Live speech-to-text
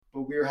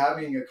we were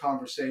having a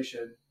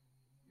conversation.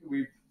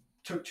 We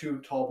took two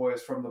tall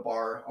boys from the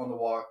bar on the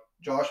walk.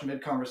 Josh,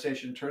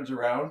 mid-conversation, turns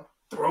around,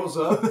 throws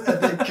up,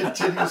 and then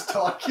continues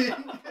talking.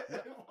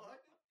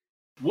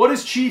 What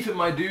is Chief and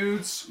my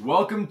dudes?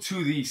 Welcome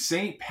to the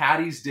St.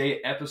 Patty's Day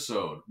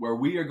episode, where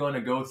we are going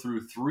to go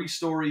through 3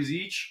 stories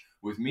each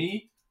with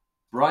me,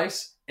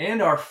 Bryce,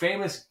 and our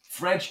famous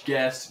French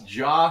guest,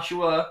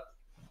 Joshua.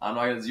 I'm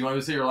not gonna. Do you want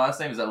me to say your last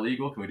name? Is that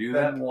legal? Can we do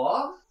that?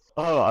 Benoit?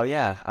 Oh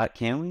yeah.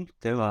 Can we?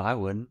 I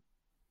wouldn't.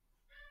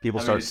 People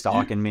start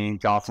stalking me.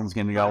 Gotham's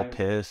gonna be all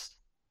pissed.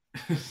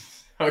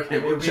 Okay,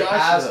 well,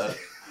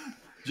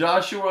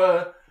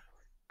 Joshua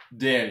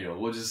Daniel.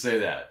 We'll just say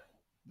that.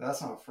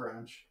 That's not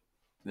French.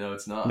 No,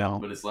 it's not. No,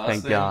 but his last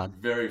thank name, God.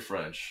 very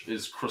French,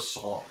 is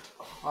croissant.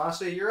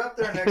 Honestly, you're up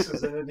there next to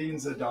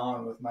Zinedine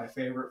Zidane with my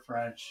favorite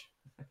French.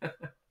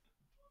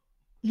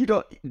 You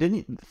don't?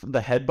 Didn't the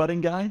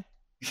headbutting guy?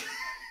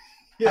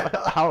 Yeah.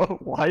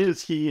 Why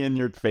is he in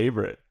your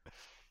favorite?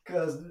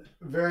 Because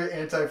very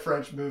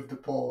anti-French move to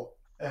pull.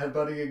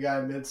 Headbutting a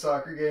guy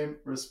mid-soccer game.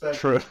 Respect.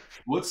 True.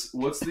 What's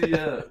the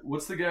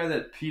guy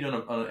that peed on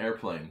an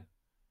airplane?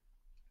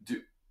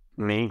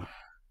 Me.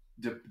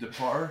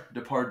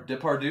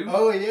 Depardieu?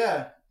 Oh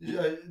yeah,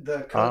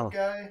 the coke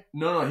guy.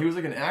 No, he was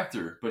like an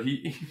actor, but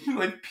he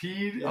like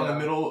peed on the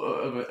middle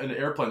of an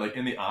airplane, like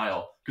in the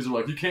aisle, because they're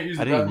like, you can't use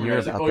the bathroom. I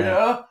was like, oh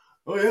yeah.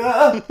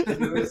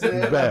 He was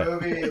in that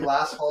movie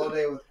Last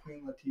Holiday with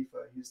Queen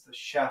Latifah. He's the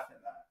chef in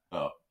that.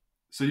 Oh,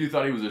 so you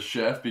thought he was a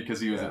chef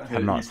because he was he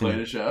played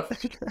a chef?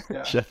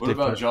 Yeah. Chef What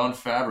about Jon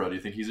Favreau? Do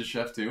you think he's a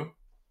chef too?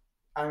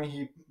 I mean,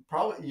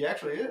 he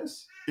actually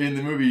is. In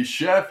the movie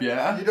Chef,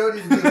 yeah. You don't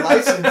even need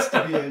licensed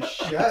to be a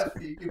chef.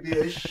 You can be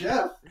a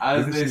chef.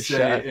 As they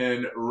say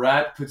in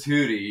Rat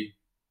Patootie,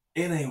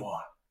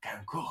 anyone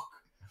can cook.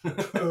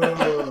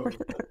 Oh.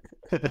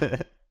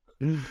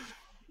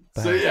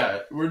 So yeah,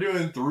 we're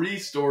doing 3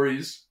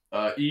 stories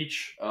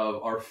each of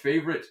our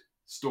favorite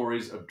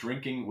stories of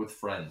drinking with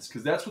friends,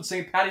 because that's what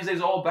St. Patty's Day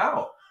is all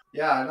about.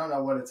 Yeah, I don't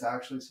know what it's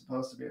actually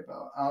supposed to be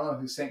about. I don't know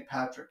who St.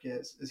 Patrick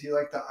is. Is he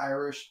like the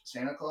Irish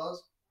Santa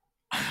Claus?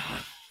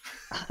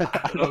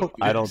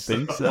 I don't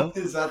think so.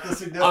 Is that the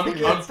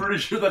significance? I'm pretty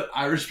sure that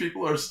Irish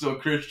people are still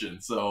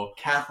Christian, so...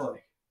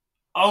 Catholic.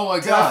 Oh my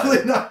God.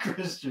 Definitely not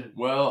Christian.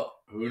 Well,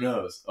 who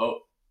knows? Oh,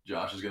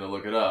 Josh is going to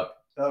look it up.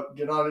 Oh,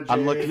 get on it, Jamie.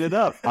 I'm looking it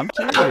up. I'm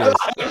curious.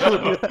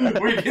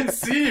 We can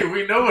see you.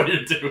 We know what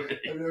you're doing.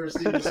 I've never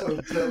seen you so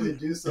intently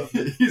do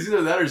something. He's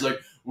either that or he's like,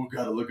 we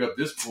got to look up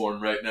this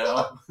porn right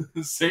now.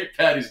 St.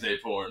 Patty's Day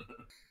porn.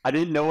 I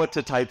didn't know what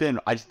to type in.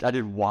 I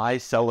did why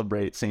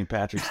celebrate St.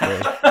 Patrick's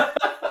Day.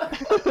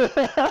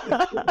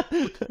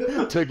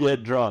 To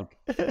get drunk.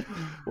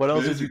 What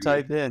else did you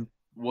type in?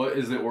 What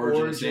is the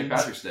origin of St.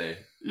 Patrick's Day?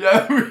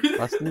 Yeah.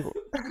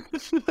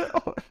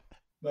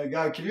 My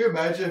God, can you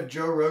imagine if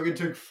Joe Rogan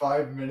took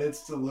 5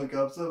 minutes to look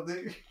up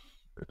something?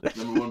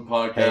 #1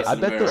 podcast Hey, in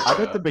America. I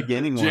bet the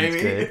beginning ones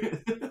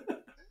did.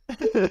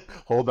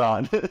 Hold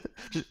on.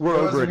 We're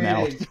over it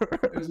now.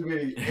 It was a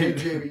meeting. Hey,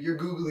 Jamie, your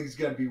Googling's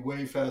got to be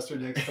way faster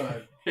next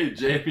time. Hey,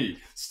 Jamie,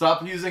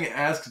 stop using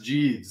Ask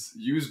Jeeves.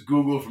 Use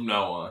Google from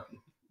now on.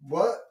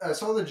 What? I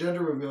saw the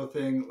gender reveal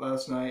thing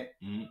last night,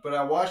 but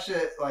I watched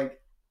it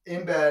like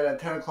in bed at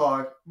 10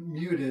 o'clock,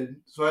 muted,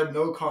 so I had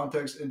no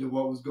context into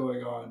what was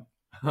going on.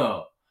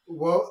 Oh.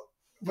 Well,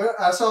 when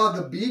I saw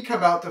the bee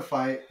come out to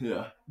fight,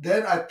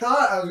 then I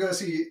thought I was going to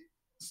see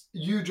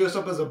you dressed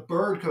up as a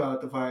bird come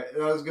out to fight,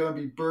 and I was going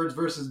to be birds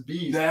versus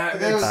bees.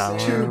 There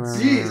was 2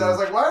 bees. I was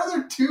like, why are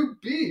there 2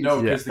 bees?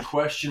 No, because the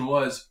question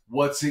was,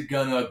 what's it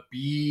gonna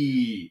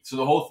be? So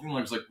the whole thing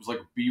was like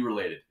bee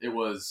related. It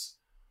was,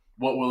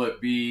 what will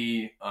it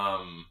be?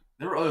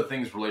 There were other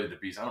things related to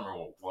bees. I don't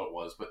remember what it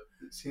was, but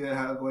does he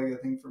have like a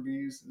thing for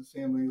bees? His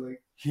family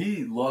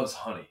he loves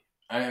honey.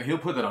 He'll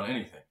put that on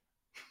anything.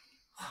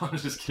 I'm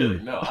just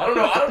kidding. No, I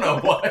don't know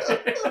why.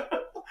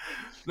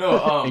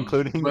 No,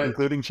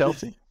 including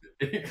Chelsea.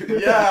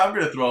 Yeah, I'm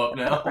gonna throw up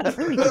now.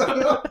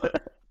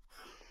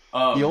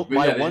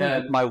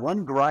 My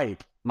one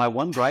gripe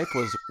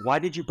was, why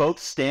did you both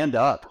stand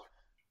up?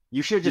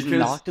 You should have just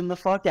knocked him the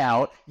fuck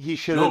out. He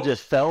should have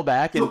just fell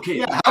back and. Okay,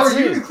 yeah, how are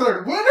you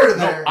declared winner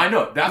there? No, I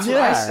know. That's what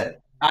I said.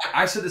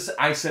 I said this.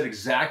 I said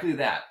exactly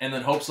that. And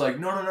then Hope's like,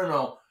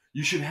 no.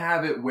 You should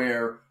have it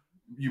where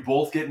you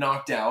both get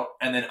knocked out,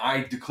 and then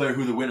I declare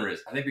who the winner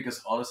is. I think because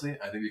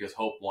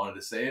Hope wanted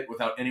to say it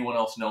without anyone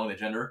else knowing the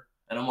gender.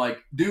 And I'm like,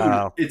 dude,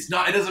 it's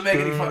not. It doesn't make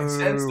any fucking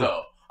sense,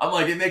 though. I'm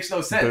like, it makes no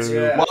sense.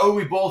 Yeah. Why would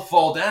we both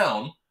fall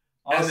down?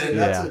 Honestly,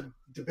 that's a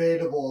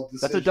debatable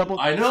decision. That's a double.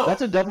 I know.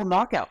 That's a double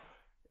knockout.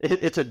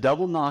 It's a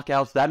double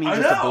knockout. So that means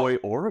it's a boy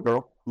or a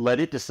girl. Let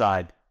it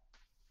decide.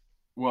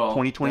 Well,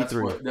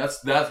 2023.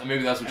 That's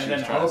maybe that's what she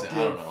was trying to say. I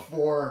don't know.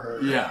 For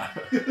her. Yeah.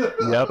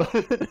 Yep.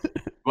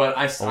 But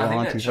I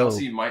think that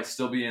Chelsea might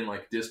still be in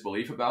like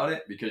disbelief about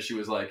it, because she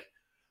was like,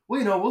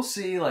 well, we'll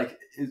see. Like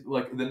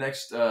the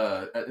next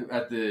at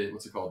the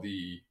what's it called,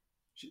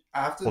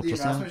 after the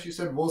announcement, she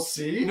said, "We'll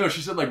see." No,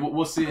 she said like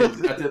we'll see at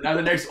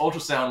the next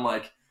ultrasound.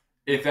 Like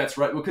if that's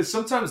right. Because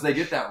sometimes they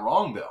get that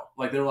wrong, though.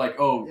 Like, they're like,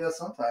 oh, Yeah,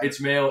 sometimes. it's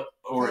male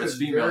or it's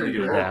female to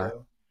get a boy. Yeah.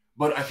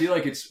 But I feel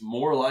like it's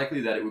more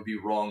likely that it would be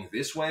wrong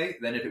this way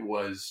than if it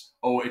was,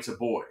 oh, it's a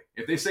boy.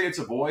 If they say it's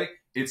a boy,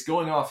 it's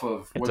going off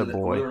of whether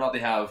or not they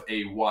have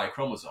a Y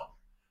chromosome.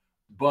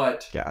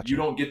 But you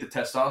don't get the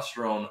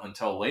testosterone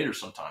until later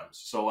sometimes.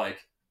 So, like,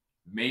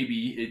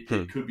 maybe it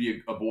could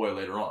be a boy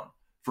later on.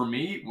 For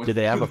me, when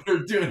they were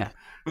doing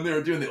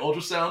the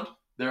ultrasound,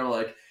 they're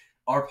like,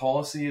 our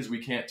policy is we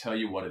can't tell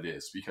you what it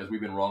is because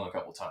we've been wrong a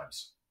couple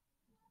times.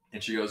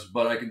 And she goes,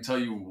 but I can tell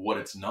you what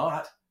it's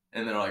not.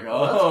 And they're like,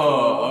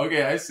 oh,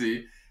 okay, I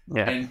see.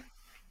 Yeah. And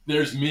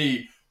there's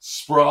me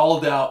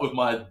sprawled out with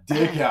my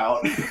dick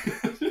out.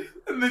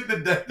 And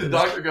the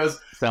doctor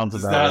goes,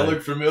 does that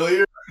look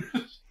familiar?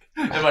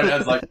 And my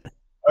dad's like,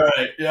 all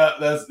right, yeah,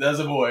 that's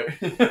a boy.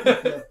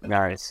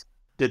 Nice.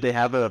 Did they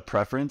have a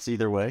preference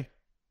either way?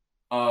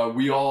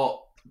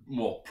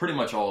 Pretty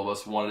much all of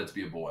us wanted it to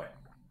be a boy.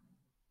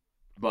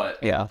 But,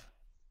 yeah,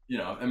 you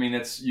know, I mean,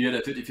 you had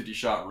a 50-50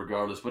 shot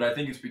regardless. But I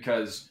think it's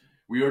because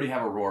we already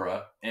have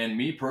Aurora. And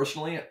me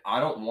personally, I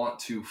don't want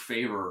to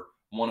favor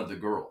one of the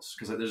girls.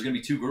 Because there's going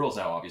to be 2 girls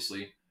now,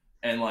 obviously.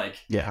 And, like,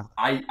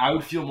 I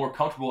would feel more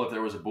comfortable if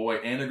there was a boy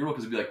and a girl.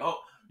 Because it'd be like, oh,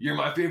 you're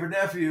my favorite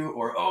nephew.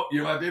 Or, oh,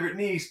 you're my favorite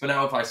niece. But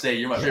now if I say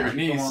you're my favorite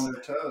niece, on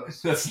their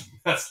toes.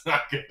 That's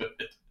not good.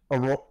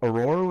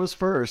 Aurora was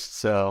first,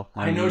 so...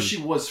 I know she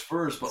was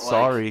first, but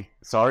sorry,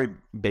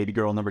 baby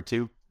girl number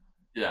 2.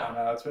 Yeah. I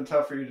know, it's been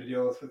tough for you to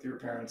deal with your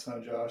parents,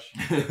 huh, Josh?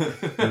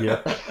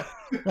 Yeah.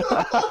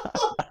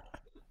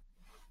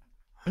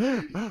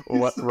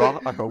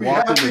 I can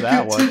walk into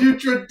that one. Continue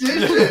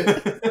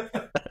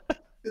tradition.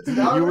 It's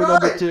not you were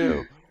right. number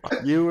 2.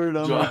 You were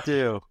number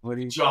 2. What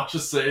do you... Josh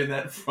is saying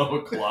that from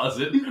a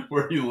closet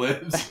where he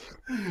lives.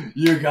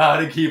 You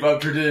gotta keep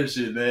up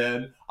tradition,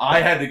 man. I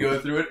had to go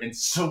through it, and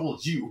so will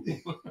you.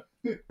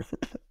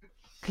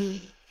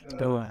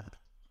 Go on.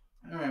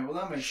 All right, well,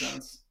 that makes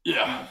sense.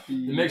 Yeah,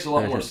 it makes a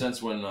lot more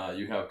sense when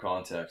you have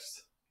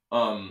context.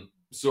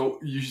 So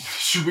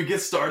should we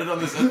get started on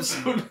this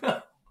episode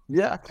now?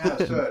 Yeah.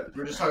 So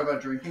we're just talking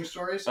about drinking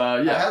stories. Yeah.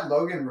 I had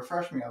Logan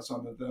refresh me on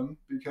some of them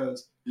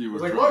because I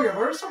was like, drunk. Logan,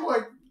 what are some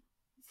like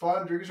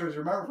fun drinking stories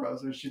you remember from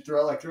us? And she threw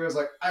out like 3. I was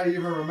like, I didn't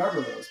even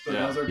remember those, but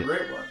those are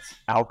great ones.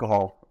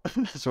 Alcohol.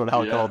 That's what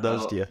alcohol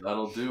does to you.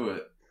 That'll do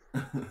it.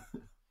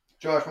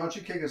 Josh, why don't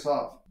you kick us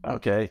off?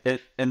 Okay.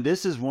 And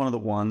this is one of the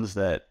ones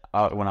that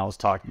when I was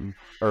talking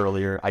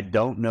earlier, I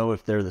don't know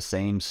if they're the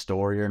same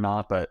story or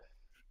not, but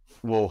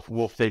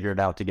we'll figure it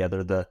out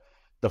together.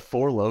 The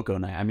Four Loko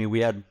night. I mean, we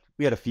had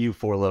a few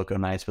Four Loko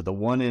nights, but the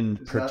one in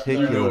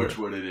particular. I know which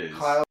one it is.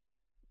 Kyle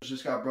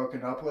just got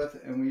broken up with,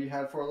 and we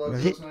had Four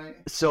Lokos night.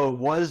 So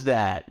was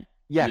that?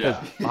 Yeah,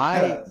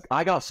 because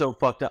I got so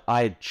fucked up.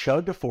 I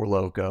chugged a Four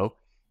Loko,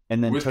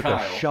 and then took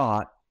a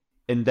shot,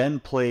 and then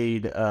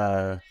played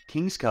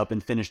King's Cup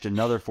and finished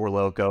another Four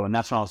Loko, and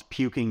that's when I was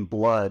puking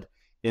blood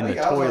in the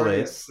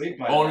toilet.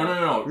 Oh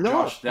no,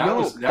 Josh, that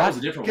was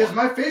a different one. Because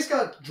my face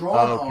got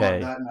drawn on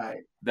that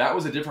night. That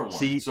was a different one.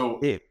 See, so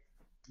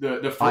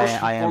the first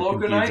Four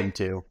Loko night,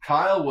 too.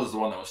 Kyle was the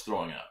one that was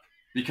throwing up.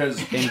 Because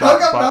he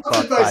got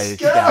mounted by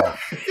Scout.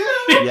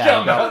 He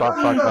got fucked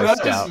by Not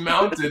Scout. just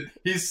mounted,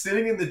 he's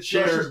sitting in the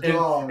chair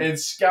and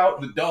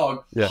Scout, the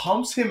dog,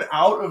 humps him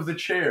out of the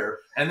chair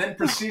and then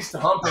proceeds to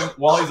hump him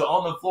while he's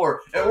on the floor.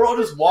 And we're all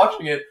just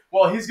watching it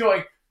while he's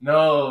going,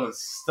 no,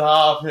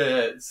 stop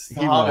it.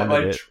 Stop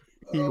it.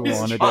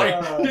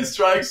 He's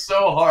trying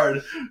so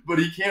hard, but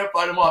he can't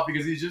fight him off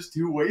because he's just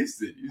too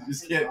wasted. You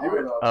just can't do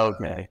it.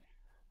 Okay.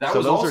 That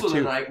was also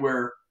the night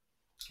where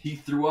he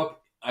threw up.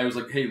 I was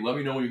like, hey, let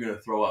me know when you're going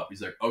to throw up. He's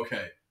like,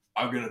 okay,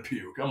 I'm going to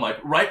puke. I'm like,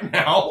 right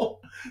now?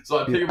 So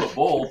I pick up a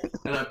bowl,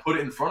 and I put it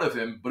in front of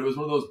him, but it was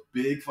one of those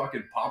big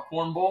fucking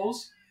popcorn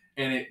bowls,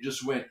 and it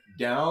just went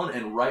down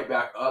and right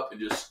back up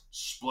and just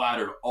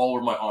splattered all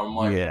over my arm. I'm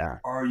like,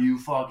 are you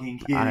fucking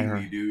kidding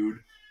me, dude?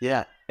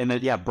 Yeah, and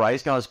then,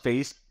 Bryce got his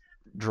face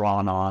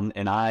drawn on,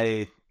 and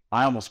I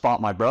almost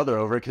fought my brother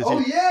over it because he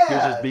was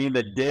just being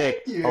the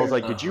dick. I was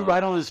like, did you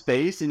write on his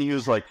face? And he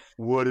was like,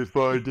 what if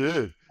I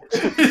did?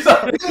 he's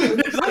like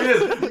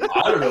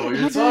I don't know what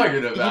you're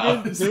talking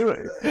about. He didn't do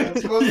it.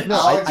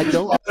 I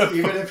don't.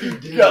 Even if he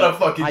did, got a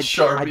fucking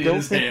Sharpie in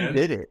his hand. I don't think he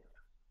did it.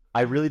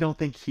 I really don't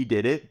think he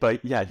did it.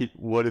 But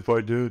what if I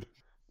did?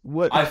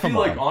 What? I feel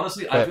like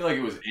honestly, I feel like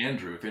it was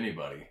Andrew. If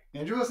anybody,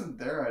 Andrew wasn't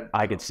there.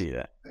 I could see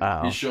that.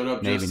 He showed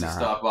up just to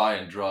stop by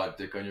and draw a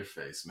dick on your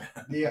face, man.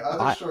 The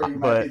other story you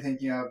might be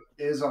thinking of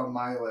is on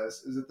my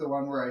list. Is it the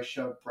one where I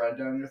shoved bread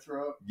down your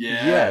throat?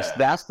 Yeah. Yes,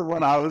 that's the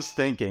one I was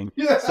thinking.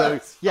 Yes. So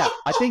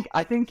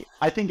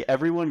I think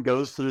everyone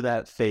goes through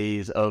that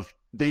phase of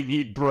they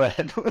need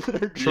bread when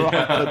they're drunk.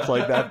 It's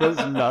like that does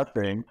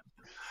nothing.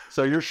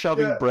 So you're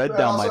shoving bread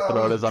down my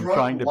throat as I'm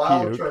trying to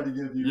puke.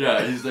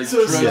 He's like,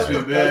 trust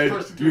me,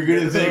 man, you're going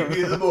to thank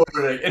me in the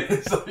morning. And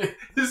it's like,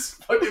 his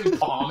fucking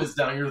palm is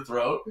down your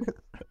throat.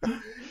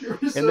 You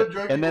were so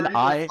drunk, and then you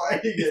had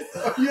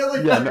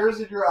like tears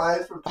in your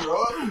eyes from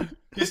throwing.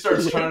 he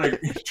starts trying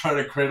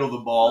to cradle the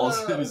balls,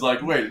 and he's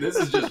like, "Wait, this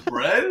is just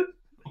bread."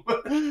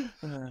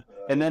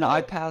 And then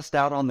I passed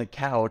out on the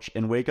couch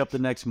and wake up the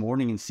next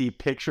morning and see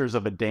pictures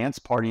of a dance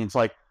party, and it's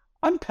like,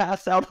 I'm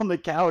passed out on the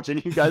couch,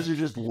 and you guys are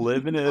just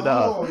living it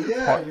up. Oh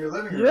yeah, in your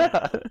living room.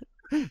 Yeah.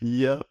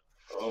 Yep.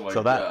 Oh my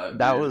So god,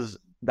 that dude.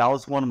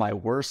 was one of my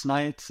worst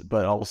nights,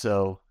 but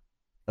also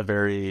a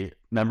very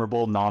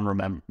memorable,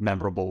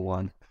 non-memorable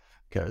one.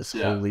 Because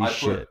holy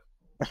shit.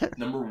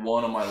 Number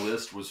 1 on my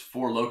list was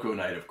Four Loko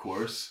night, of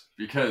course,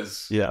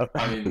 because Yeah.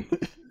 I mean,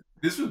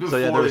 this was before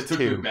there they was took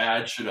two. the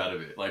bad shit out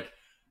of it. Like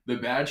the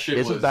bad shit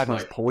This was back when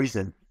it like was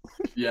poison.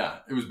 yeah,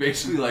 it was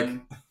basically like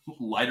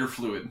lighter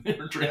fluid they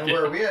were And drinking.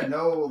 where we had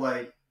no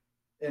like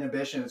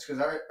inhibitions,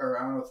 because I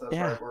don't know if that's the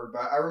Yeah. right word,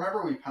 but I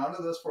remember we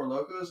pounded those Four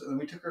Locos, and then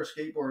we took our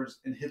skateboards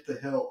and hit the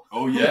hill.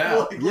 Oh yeah.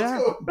 Like, Yeah.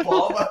 let's go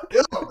bomb a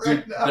hill right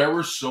Dude, now. there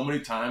were so many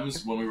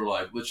times when we were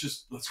like,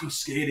 let's go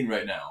skating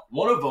right now.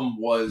 One of them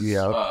was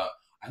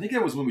I think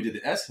that was when we did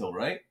the S Hill,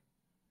 right?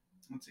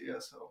 Let's see,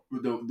 yes, so.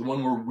 The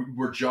one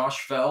where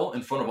Josh fell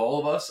in front of all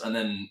of us, and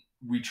then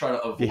we try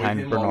to avoid Behind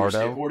him while we were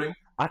Bernardo. skateboarding.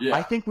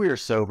 I think we were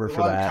sober The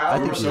for one that. Kyle I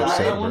think was we were that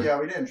sober. one? Yeah,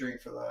 we didn't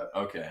drink for that.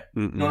 Okay.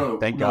 Mm-mm. No,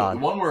 Thank God.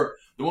 The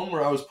one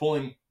where I was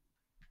pulling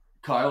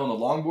Kyle on the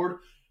longboard,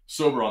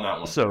 sober on that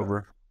one.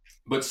 Sober.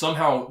 But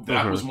somehow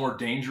that Mhm. was more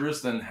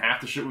dangerous than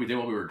half the shit we did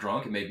while we were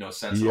drunk. It made no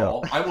sense at Yeah.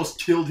 all. I almost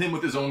killed him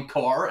with his own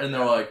car, and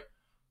they're like,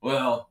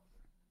 well,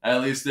 at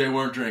least they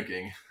weren't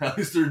drinking. At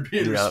least they're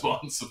being Yeah.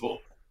 responsible.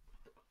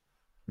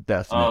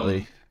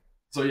 Definitely.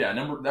 So yeah,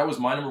 that was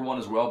my number 1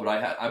 as well. But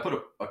I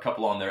put a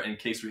couple on there in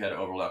case we had to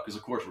overlap, because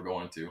of course we're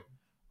going to.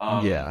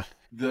 Yeah.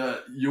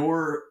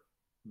 Your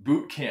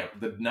boot camp,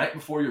 the night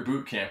before your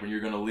boot camp when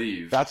you're going to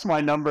leave. That's my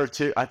number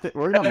 2. I think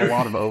we're gonna have a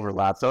lot of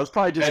overlap, so it's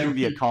probably just gonna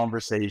be a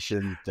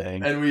conversation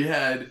thing. And we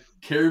had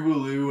Caribou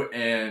Lou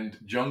and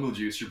Jungle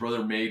Juice. Your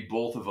brother made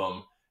both of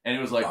them, and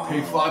it was like,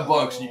 pay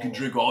 $5 and you can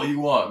drink all you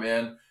want,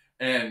 man.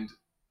 And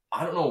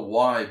I don't know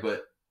why,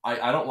 but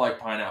I don't like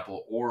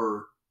pineapple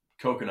or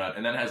coconut,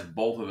 and that has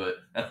both of it.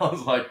 And I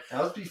was like,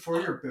 That was before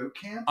your boot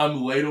camp?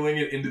 I'm ladling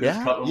it into this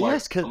Yeah, cup.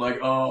 yes, I'm like,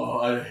 oh,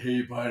 I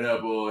hate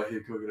pineapple. I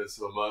hate coconut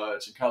so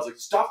much. And Kyle's like,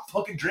 stop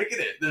fucking drinking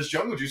it. There's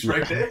Jungle Juice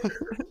right there.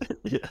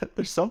 Yeah,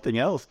 there's something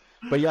else.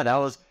 But yeah, that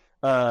was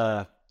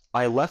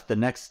I left the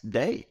next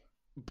day,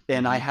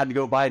 and I had to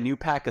go buy a new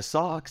pack of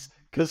socks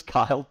because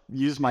Kyle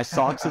used my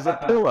socks as a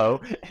pillow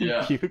and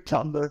Yeah. puked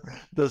on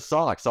the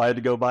socks. So I had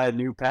to go buy a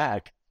new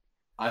pack.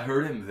 I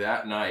heard him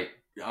that night.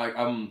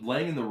 I'm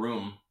laying in the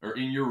room, or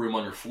in your room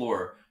on your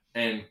floor,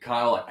 and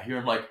Kyle, I hear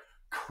him like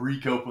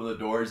creak open the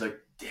door. He's like,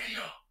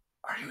 Daniel,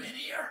 are you in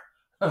here?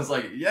 I was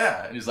like,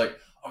 yeah. And he's like,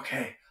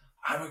 okay,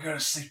 I'm gonna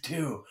sleep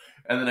too.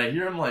 And then I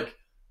hear him like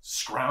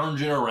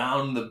scrounging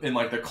around in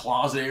like the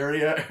closet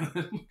area,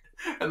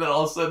 and then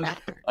all of a sudden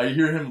I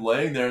hear him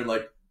laying there and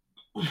like,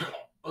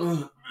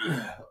 I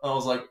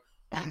was like,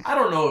 I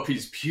don't know if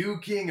he's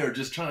puking or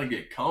just trying to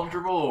get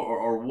comfortable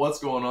or what's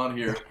going on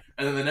here.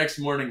 And then the next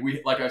morning,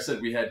 like I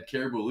said, we had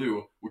Caribou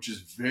Lou, which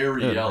is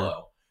very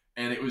yellow.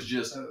 And it was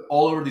just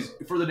all over these.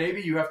 For the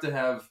Navy, you have to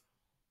have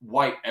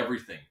white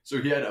everything. So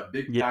he had a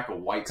big pack of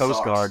white Coast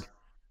socks. Guard.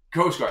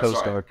 Coast Guard, Coast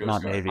sorry. Guard, Coast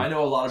not Guard. Navy. I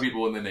know a lot of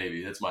people in the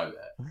Navy. That's my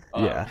bad.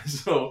 Yeah.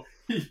 So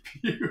he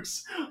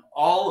pukes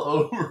all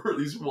over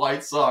these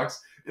white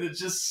socks, and it's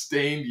just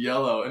stained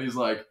yellow. And he's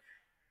like,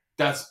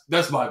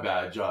 that's my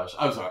bad, Josh.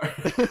 I'm sorry.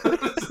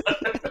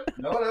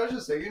 You know what I was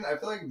just thinking? I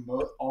feel like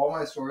all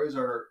my stories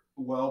are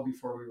well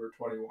before we were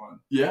 21.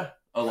 Yeah,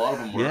 a lot of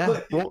them were.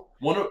 Yeah.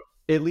 Well,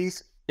 at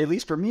least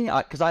for me,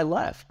 because I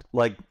left.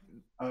 Like,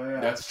 Oh yeah.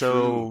 That's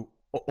so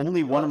true.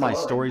 only one of my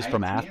stories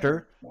from 19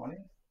 after. or 20?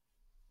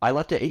 I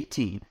left at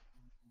 18.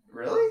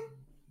 Really?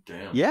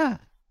 Damn. Yeah.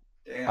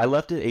 Damn. I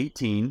left at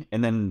 18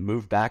 and then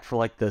moved back for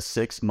like the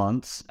 6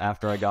 months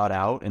after I got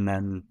out. And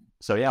then,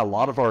 so yeah, a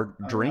lot of our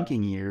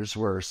drinking years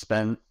were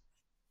spent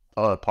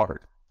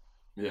apart.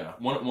 Yeah.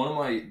 One of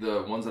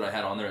the ones that I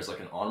had on there as like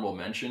an honorable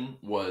mention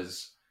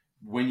was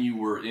when you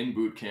were in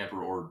boot camp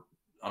or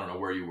I don't know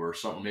where you were,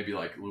 something maybe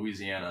like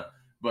Louisiana.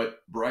 But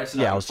Bryce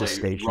and I would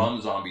play Rum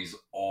Zombies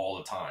all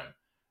the time.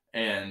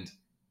 And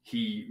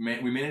we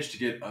managed to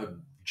get a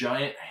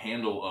giant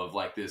handle of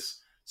like this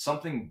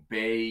something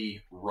Bay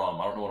rum.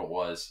 I don't know what it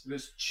was. It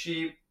was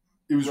cheap.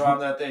 It was rum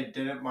that they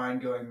didn't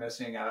mind going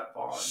missing at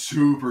Vaughn.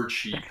 super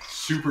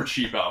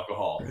cheap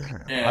alcohol.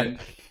 And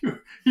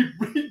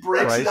he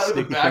breaks it out of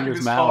the back of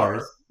his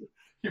car.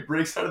 He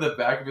breaks out of the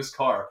back of his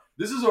car.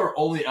 This is our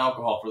only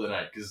alcohol for the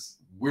night because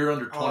we're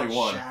under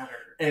 21.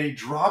 And he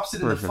drops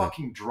it in the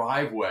fucking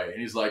driveway.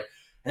 And he's like,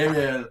 hey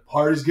man,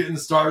 party's getting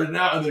started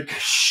now. And then,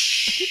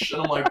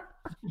 and I'm like,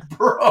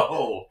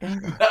 bro,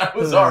 that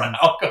was our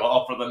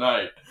alcohol for the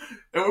night.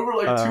 And we were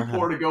like too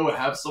poor to go and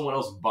have someone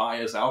else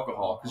buy us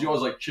alcohol. Because you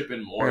always like chip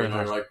in more. And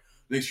you're like,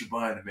 thanks for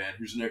buying it, man.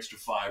 Here's an extra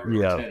 $5 or a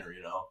 $10,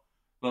 you know?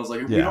 And I was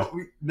like,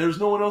 there's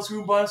no one else who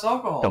can buy us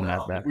alcohol Don't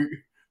now. have that.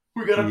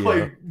 We gotta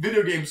play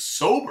video games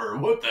sober.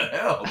 What the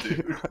hell,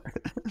 dude?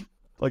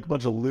 Like a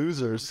bunch of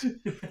losers.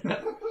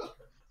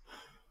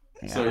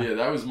 So yeah,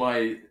 that was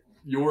my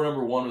your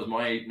number one was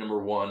my number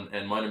one,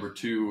 and my number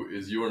two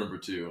is your number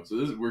two.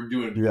 So we're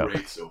doing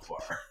great so far.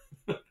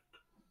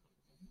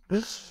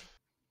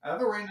 I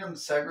have a random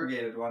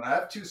segregated one. I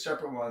have two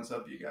separate ones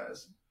of you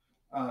guys.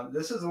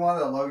 This is the one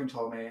that Logan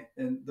told me,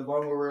 and the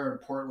one where we were in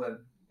Portland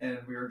and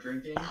we were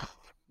drinking.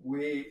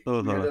 We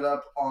ended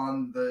up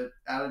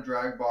at a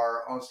drag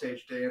bar on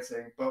stage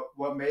dancing. But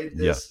what made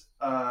this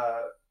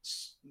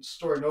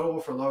story notable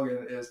for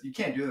Logan is you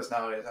can't do this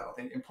nowadays. I don't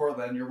think in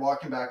Portland. You're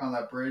walking back on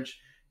that bridge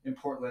in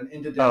Portland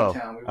into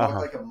downtown. We walked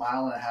like a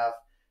mile and a half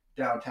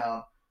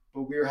downtown,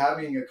 but we were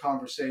having a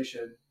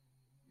conversation.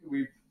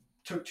 We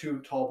took two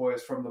tall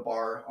boys from the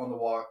bar on the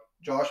walk.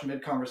 Josh,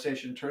 mid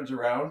conversation, turns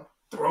around,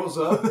 throws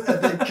up,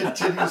 and then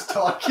continues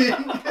talking.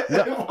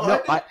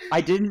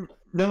 I didn't.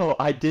 No,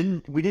 I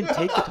didn't. We didn't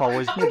take the tall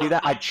boys. We didn't do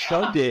that. I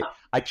chugged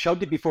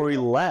it before we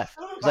left.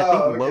 Because I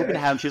think Logan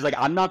had him. She was like,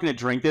 "I'm not going to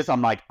drink this."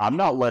 I'm like, "I'm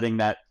not letting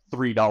that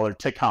 $3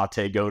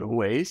 Tecate go to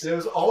waste." It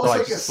was almost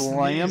like a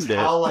slammed it.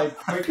 How like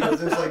quick it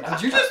was. It was like,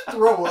 "Did you just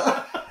throw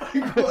up?"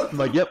 I'm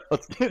like, "Yep,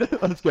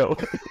 let's go."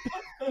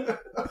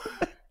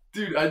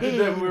 Dude, I did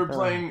that when we were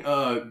playing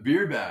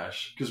Beer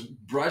Bash because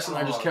Bryce and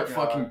I just kept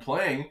fucking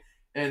playing,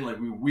 and like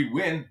we'd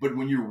win, but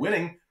when you're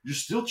winning, you're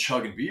still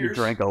chugging beers. You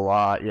drank a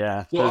lot,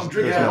 yeah. So I'm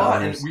drinking a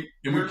lot, and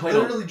we played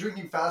literally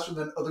drinking faster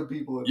than other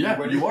people. You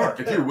are.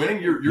 If you're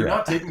winning, you're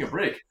not taking a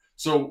break.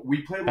 So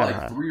we played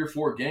like 3 or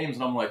 4 games,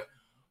 and I'm like,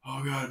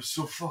 oh god, I'm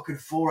so fucking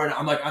full right now.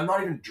 I'm like, I'm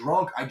not even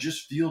drunk. I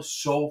just feel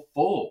so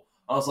full.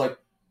 I was like,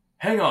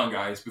 hang on,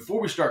 guys,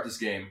 before we start this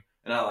game.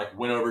 And I like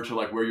went over to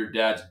like where your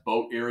dad's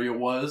boat area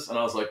was, and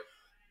I was like,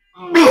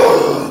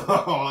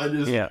 I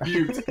just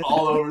puked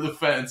all over the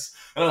fence.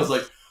 And I was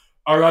like,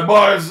 all right,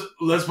 boys,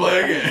 let's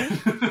play again.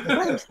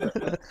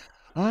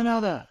 I know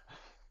that.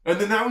 And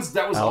then that was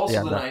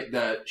also the night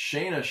that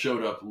Shayna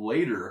showed up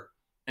later,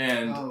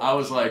 and I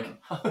was like,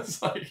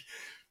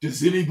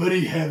 does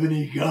anybody have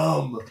any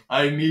gum?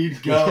 I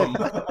need gum.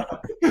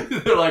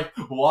 They're like,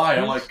 why?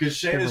 I'm like, because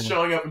Shayna's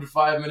showing up in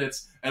 5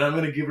 minutes, and I'm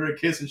going to give her a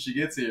kiss when she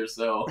gets here,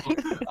 so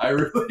I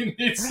really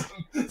need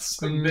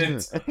some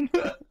mint.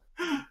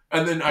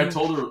 And then I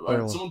told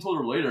her, someone told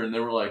her later, and they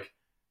were like,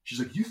 she's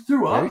like, you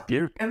threw up?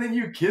 And then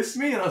you kissed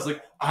me? And I was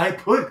like, I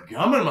put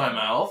gum in my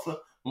mouth.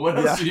 What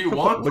else do you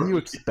want? What do you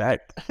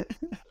expect?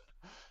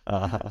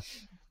 But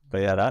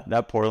yeah,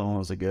 that Portland one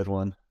was a good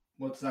one.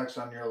 What's next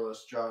on your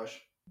list,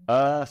 Josh?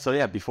 So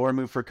yeah, before I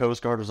moved for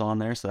Coast Guard was on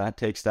there, so that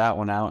takes that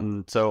one out.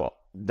 And so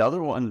the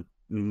other one,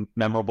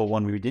 memorable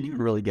one, we didn't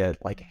even really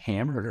get like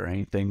hammered or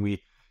anything.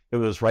 It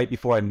was right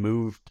before I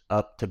moved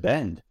up to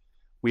Bend.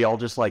 We all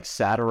just like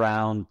sat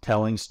around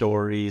telling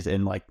stories,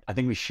 and like I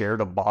think we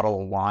shared a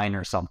bottle of wine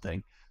or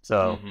something.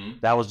 So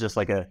that was just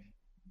like a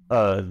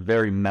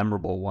very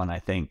memorable one, I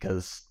think,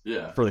 because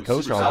for the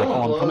Coast Guard, I was like,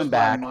 oh,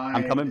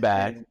 I'm coming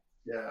back.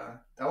 Yeah,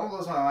 that one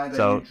blows my mind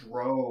that you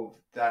drove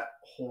that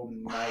whole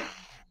night.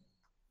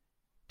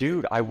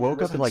 Dude, I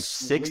woke up at like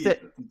 6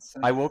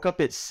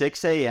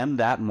 a.m.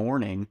 that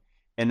morning,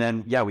 and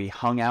then we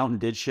hung out and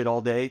did shit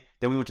all day.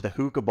 Then we went to the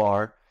hookah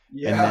bar,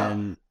 and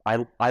then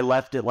I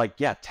left at like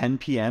 10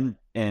 p.m.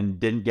 and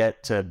didn't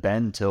get to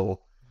Bend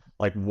till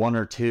like 1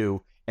 or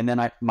 2. And then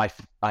I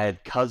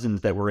had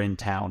cousins that were in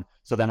town,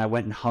 so then I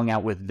went and hung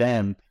out with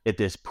them at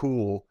this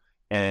pool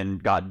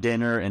and got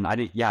dinner. And I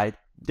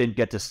didn't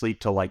get to sleep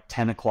till like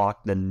 10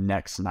 o'clock the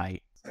next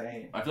night.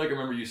 Dang. I feel like I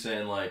remember you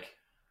saying like,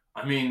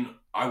 I mean,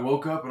 I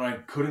woke up and I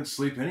couldn't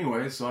sleep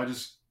anyway, so I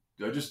just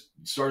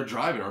started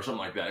driving or something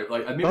like that.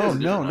 Like, I mean,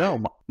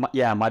 no.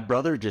 My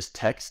brother just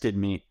texted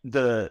me.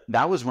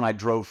 That was when I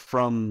drove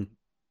from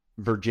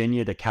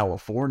Virginia to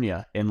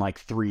California in like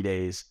 3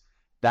 days.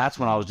 That's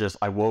when I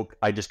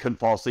just couldn't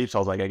fall asleep, so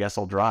I was like, I guess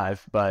I'll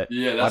drive. But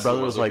my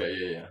brother was like,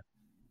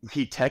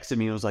 he texted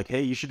me and was like,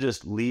 hey, you should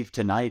just leave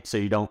tonight so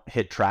you don't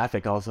hit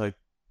traffic. I was like,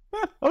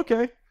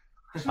 okay.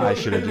 I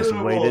should have just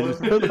waited.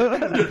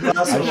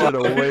 I should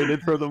have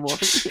waited for the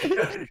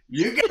morning.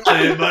 You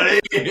got it,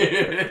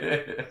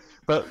 buddy.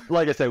 But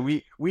like I said,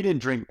 we didn't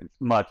drink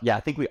much. Yeah,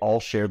 I think we all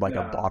shared like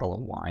a bottle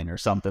of wine or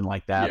something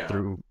like that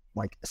through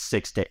like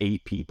 6 to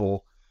 8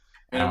 people.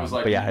 And it was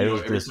like, it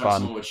was every just time fun.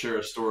 someone would share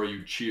a story,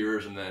 you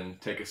cheers and then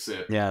take a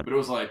sip. Yeah. But it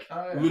was like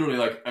literally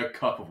like a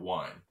cup of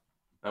wine.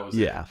 That was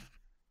it.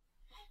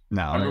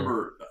 No, I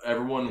remember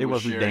everyone. It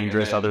wasn't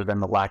dangerous other than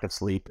the lack of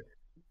sleep.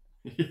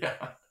 Yeah.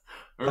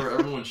 I remember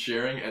everyone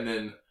sharing, and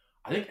then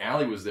I think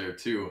Allie was there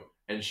too,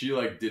 and she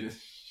like didn't.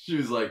 She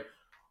was like,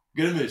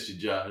 "Gonna miss you,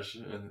 Josh,"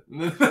 and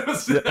that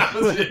was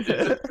it.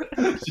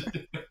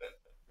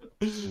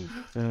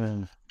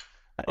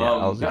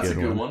 That's a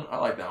good one. I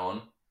like that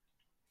one.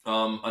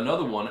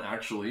 Another one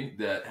actually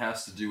that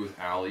has to do with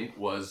Allie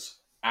was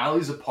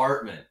Allie's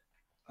apartment.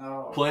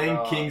 Playing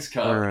King's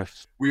Cup.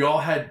 We all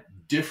had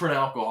different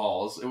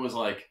alcohols. It was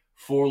like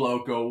Four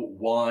Loko,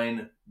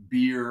 wine,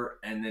 beer,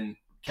 and then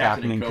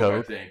Captain and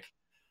Coke. I think.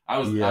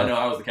 I know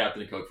I was the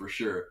Captain and Coke for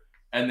sure.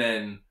 And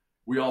then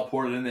we all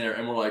poured it in there,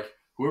 and we're like,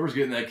 whoever's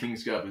getting that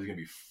King's Cup is gonna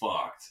be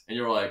fucked. And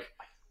you're like,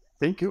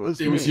 think it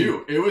was It me. was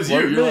you. It was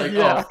you.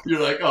 You're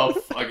like, oh,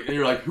 fuck it. And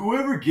you're like,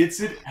 whoever gets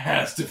it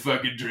has to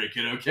fucking drink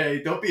it,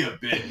 okay? Don't be a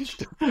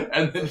bitch.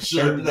 And then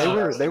sure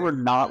enough, they were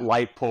not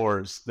light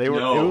pours. They were.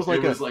 No, it was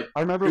like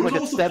I remember it was like a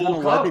almost a full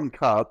 7-Eleven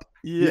cup.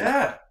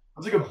 Yeah. It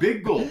was like a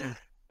big gulp.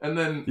 And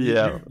then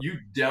Yeah. you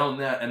down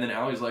that, and then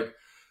Allie's like,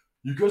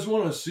 you guys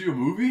want to see a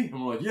movie?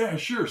 And we're like, yeah,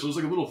 sure. So it was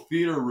like a little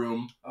theater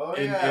room. Oh,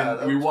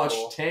 and we watched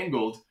cool.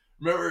 Tangled.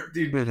 Remember,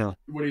 dude,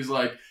 when he's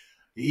like,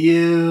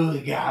 you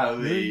got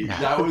me.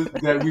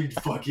 That we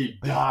fucking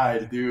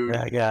died, dude.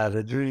 I got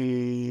a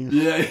dream.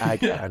 Yeah. I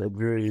got a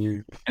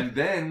dream. And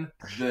then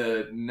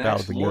the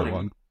next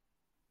morning,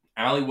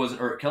 Kelly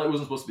wasn't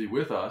supposed to be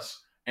with us.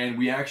 And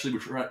we actually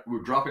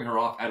were dropping her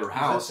off at her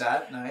house. Was it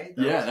that night?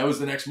 That was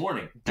the next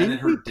morning. Didn't and then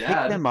her we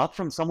dad pick them up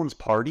from someone's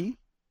party?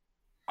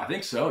 I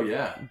think so,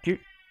 yeah.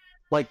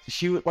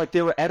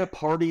 They were at a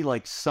party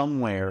like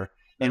somewhere,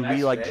 and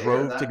we like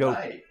drove to go.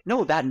 Night?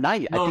 No, that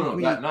night.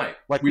 That night.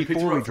 Like we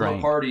picked her up from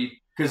a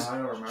party because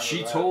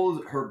she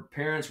told her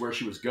parents where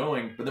she was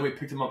going, but then we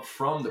picked them up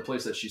from the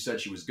place that she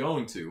said she was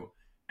going to,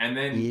 and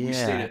then we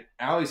stayed at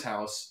Allie's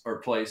house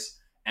or place,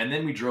 and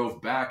then we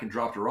drove back and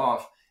dropped her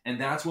off,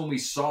 and that's when we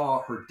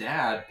saw her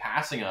dad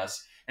passing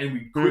us, and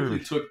we quickly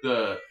took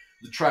the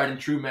tried and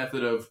true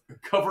method of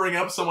covering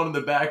up someone in the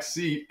back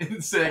seat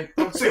and saying,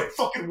 "Don't say a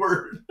fucking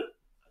word."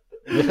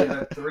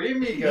 The Three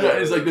Amigos. Yeah,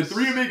 it's like the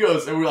Three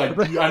Amigos, and we're like,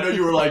 I know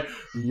you were like,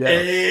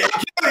 hey,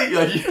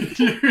 like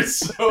you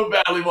so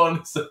badly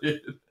wanted to say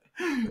it.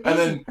 And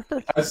then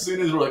as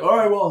soon as we're like, all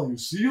right, well,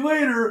 see you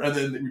later, and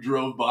then we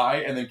drove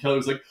by, and then Kelly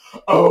was like,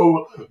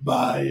 oh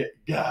my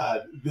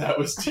god, that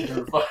was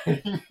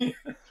terrifying.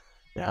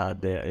 Yeah,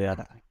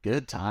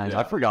 good times. Yeah.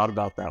 I forgot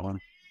about that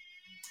one.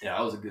 Yeah,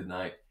 that was a good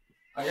night.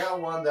 I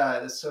got one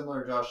that is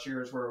similar to Josh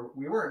Shears, where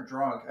we weren't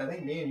drunk. I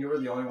think me and you were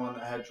the only one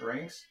that had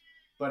drinks,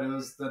 but it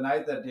was the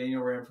night that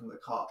Daniel ran from the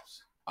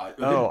cops. I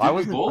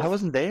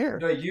wasn't there.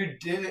 No, you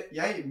did it.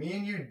 Yeah, me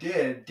and you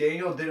did.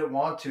 Daniel didn't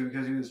want to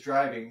because he was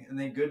driving, and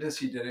thank goodness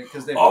he didn't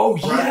because they. Oh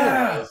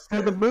yeah,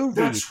 for the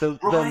movie,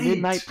 the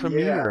midnight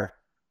premiere.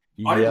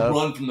 I didn't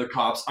run from the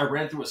cops. I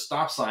ran through a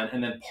stop sign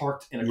and then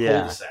parked in a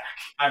cul-de-sac.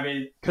 I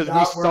mean, because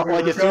we saw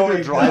as soon as we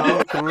were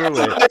driving through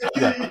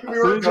it. We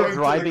were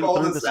driving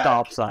through the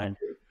stop sign.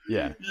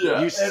 Yeah.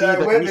 You see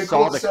you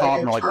saw the cop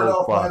and like,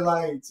 oh fuck.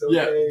 Lights, okay?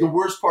 Yeah. The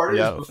worst part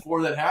is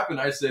before that happened,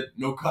 I said,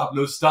 "No cop,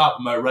 no stop."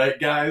 Am I right,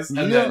 guys?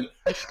 And then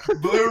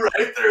blew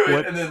right through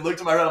it, and then looked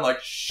to my right. I'm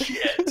like,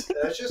 shit.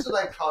 That's just an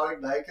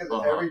iconic night because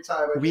every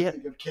time I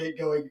think of Kate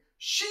going,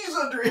 "She's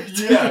under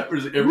 18." Yeah.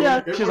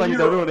 She's like,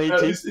 "No,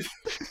 18."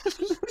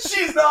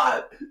 She's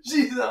not.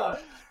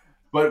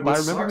 But I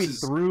remember we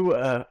threw.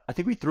 I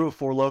think we threw a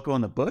Four Loko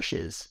in the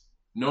bushes.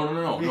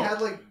 No. We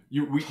had like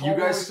you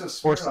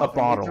guys or a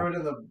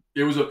bottle.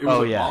 It was a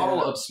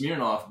bottle of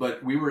Smirnoff,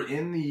 but we were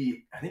in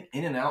the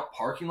In-N-Out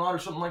parking lot or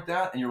something like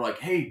that, and you're like,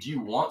 "Hey, do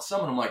you want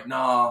some?" And I'm like,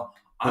 "Nah,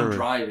 I'm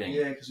driving."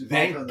 Yeah, because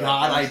thank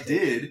God I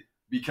did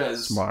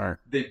because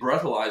they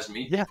breathalyzed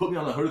me, put me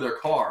on the hood of their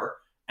car,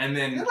 and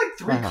then they had like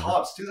 3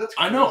 cops too. That's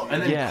crazy. I know,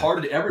 and then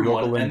carded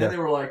everyone, and then they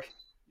were like,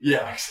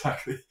 "Yeah,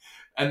 exactly,"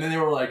 and then they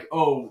were like,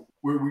 "Oh."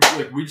 We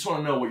just want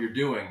to know what you're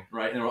doing,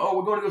 right? And they're like, "Oh,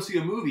 we're going to go see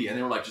a movie," and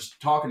they were like,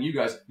 just talking to you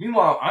guys.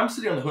 Meanwhile, I'm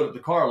sitting on the hood of the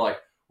car, like,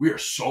 we are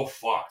so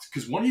fucked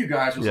because one of you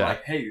guys was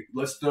like, "Hey,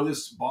 let's throw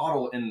this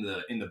bottle in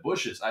the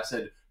bushes." I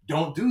said,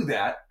 "Don't do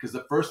that," because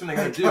the first thing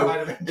they're going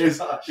to do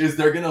is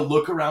they're going to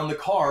look around the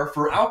car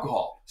for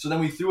alcohol. So then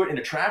we threw it in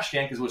a trash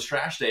can because it was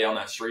trash day on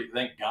that street.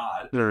 Thank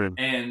God.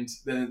 And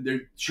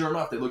then sure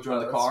enough, they looked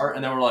around the car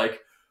and they were like,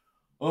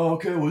 "Oh,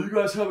 okay, well, you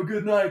guys have a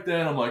good night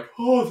then." I'm like,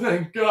 "Oh,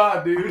 thank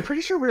God, dude." I'm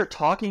pretty sure we were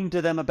talking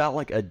to them about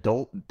like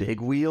adult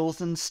big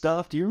wheels and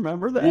stuff. Do you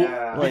remember that?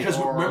 Yeah. Because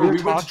remember,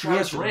 we went to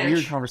Travis Ranch.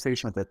 Weird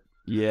conversation with it.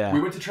 Yeah.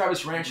 We went to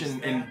Travis Ranch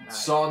and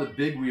saw the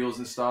big wheels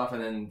and stuff,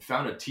 and then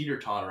found a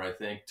teeter-totter, I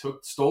think.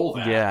 Stole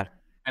that. Yeah.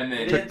 And then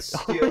we did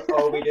steal.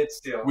 Oh, we did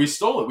steal. We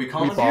stole it. We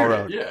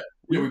commandeered it. Yeah.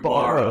 We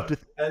borrowed.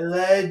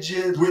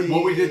 Allegedly.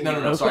 What we did?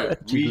 No. Sorry.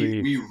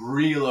 We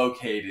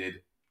relocated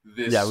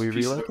this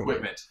piece of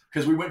equipment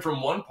because we went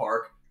from one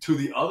park to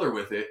the other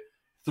with it,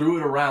 threw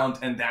it around,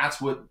 and that's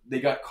what they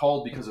got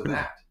called because of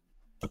that.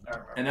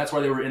 And that's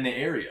why they were in the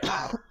area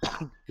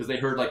because they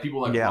heard like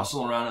people like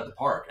rustling around at the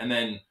park, and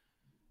then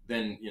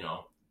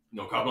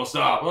no cop, no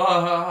stop.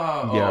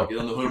 Oh, get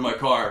on the hood of my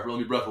car. Let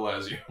me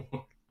breathalyze you.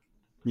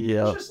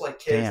 Yeah, it's just like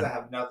kids that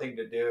have nothing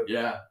to do.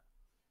 Yeah,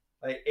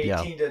 like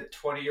 18 to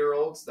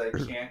 20-year-olds that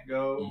can't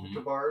go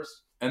to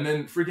bars. And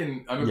then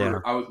freaking, I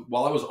remember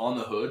while I was on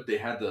the hood, they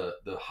had the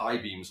high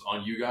beams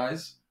on you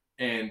guys,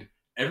 and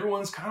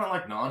everyone's kind of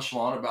like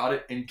nonchalant about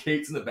it, and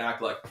Kate's in the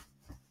back like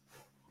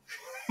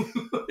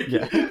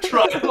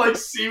trying to like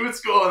see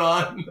what's going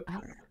on,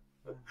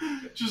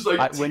 just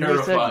like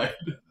terrified.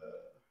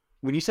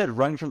 When you said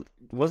running from,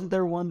 wasn't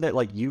there one that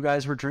like you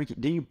guys were drinking?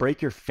 Didn't you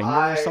break your finger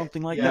or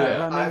something like that?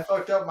 Yeah, I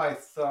fucked up my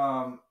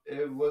thumb.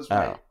 It was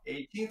my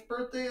 18th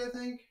birthday, I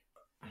think.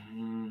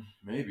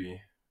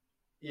 Maybe.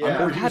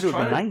 Yeah, it had to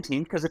have been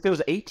 19th because if it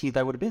was 18th,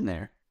 I would have been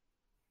there.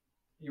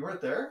 You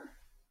weren't there?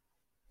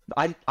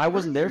 I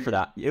wasn't there for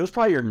that. It was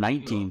probably your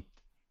 19th.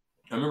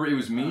 I remember it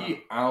was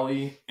me,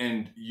 Allie,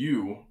 and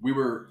you. We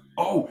were.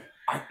 Oh,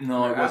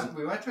 no, it wasn't.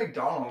 We went to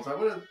McDonald's.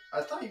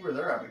 I thought you were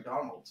there at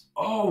McDonald's.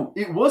 Oh,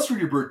 it was for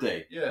your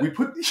birthday. Yeah. You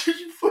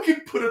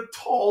fucking put a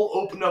tall,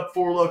 opened up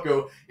Four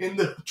Loko in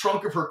the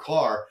trunk of her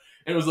car,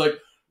 and it was like,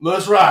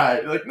 let's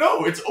ride. Like,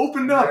 no, it's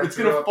opened up. It's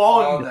gonna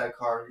fall on that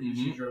car.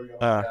 She drove you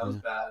on. That was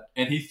bad.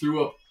 And he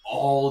threw up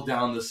all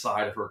down the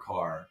side of her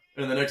car,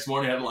 and the next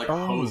morning I had to like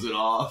hose it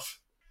off.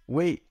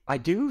 Wait, I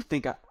do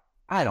think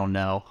I don't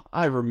know.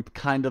 I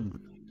kind of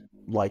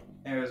like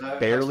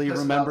barely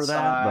remember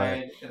that.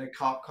 But... And a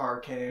cop car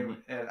came,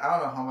 and I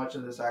don't know how much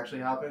of this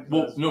actually happened.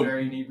 Well, no,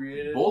 very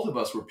inebriated. Both of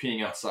us were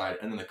peeing outside,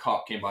 and then the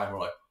cop came by, and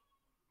we're like,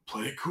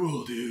 "Play it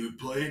cool, dude.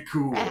 Play it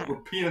cool."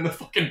 We're peeing in the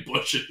fucking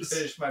bushes.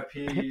 Finished my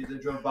pee. They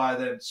drove by,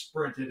 then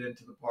sprinted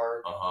into the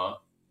park.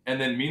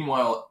 And then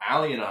meanwhile,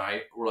 Allie and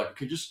I were like,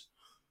 "Okay, just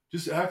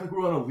act like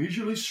we're on a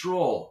leisurely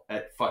stroll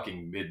at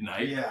fucking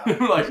midnight." Yeah,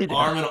 we're like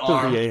arm in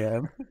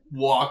arm,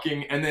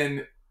 walking, and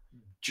then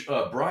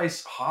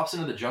Bryce hops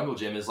into the jungle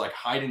gym, is like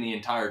hiding the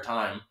entire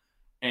time,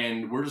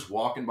 and we're just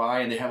walking by,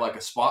 and they have like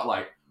a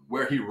spotlight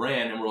where he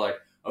ran, and we're like,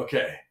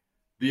 okay,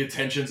 the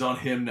attention's on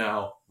him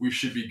now. We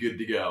should be good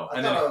to go.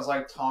 I thought it was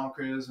like Tom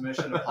Cruise,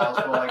 Mission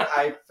Impossible. Like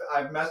I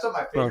messed up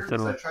my finger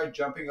because I tried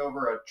jumping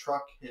over a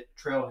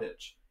trail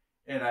hitch,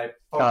 and I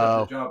fucked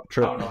up the jump.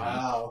 I don't know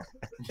how.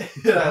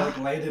 And I like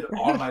landed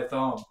on my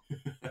thumb.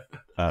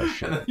 Oh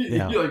shit! He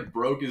like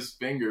broke his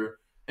finger,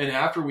 and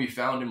after we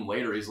found him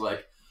later, he's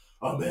like,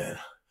 "Oh man,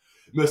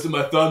 messed up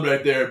my thumb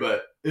right there,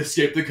 but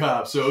escaped the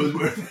cops, so it was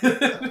worth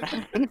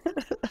it."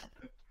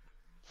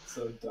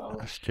 So dumb.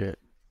 Oh shit!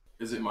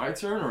 Is it my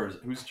turn or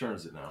whose turn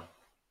is it now?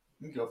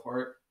 You go for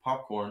it.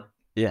 Popcorn.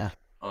 Yeah.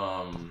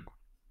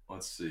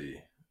 Let's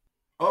see.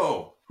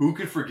 Oh, who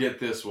could forget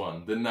this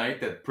one? The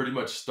night that pretty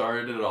much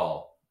started it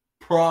all.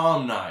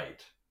 Prom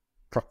night.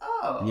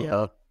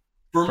 Yeah.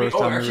 For me, first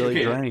time actually, I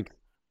really drank.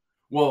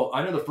 Well,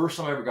 I know the first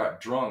time I ever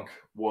got drunk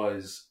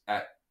was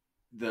at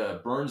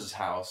the Burns'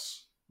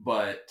 house,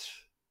 but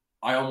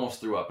I almost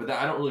threw up. But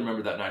I don't really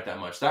remember that night that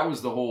much. That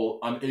was the whole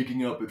I'm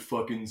aching up at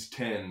fucking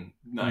 10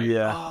 night.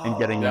 Yeah, and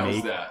getting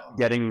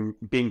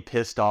naked, being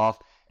pissed off,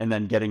 and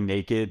then getting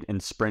naked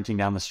and sprinting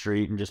down the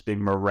street and just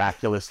being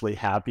miraculously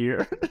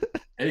happier.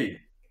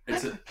 Hey,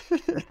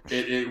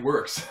 it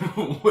works.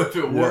 If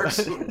it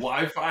works,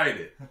 why fight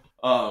it?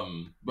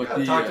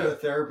 But talk to a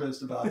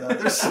therapist about that.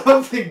 There's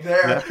something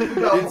there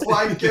about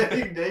why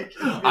getting naked.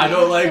 I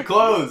don't like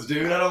clothes,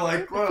 dude. I don't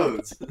like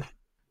clothes.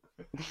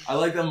 I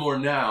like them more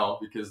now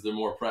because they're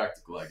more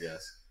practical, I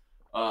guess.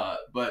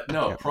 But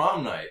no,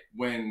 prom night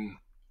when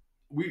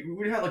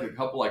we had like a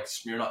couple like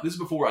Smirnoff. This is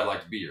before I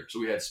liked beer, so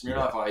we had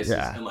Smirnoff Ices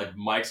and like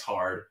Mike's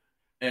Hard,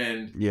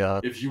 and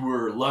if you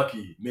were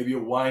lucky, maybe a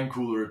wine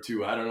cooler or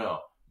two. I don't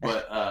know,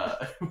 but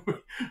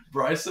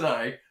Bryce and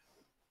I,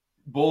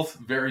 both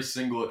very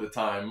single at the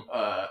time,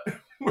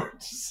 were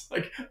just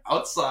like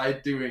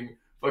outside doing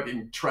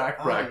fucking track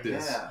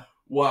practice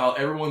while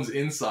everyone's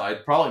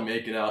inside, probably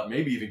making out,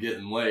 maybe even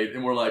getting laid,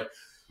 and we're like,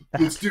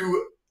 let's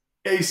do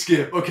A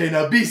skip. Okay,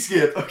 now B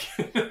skip.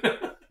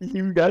 Okay.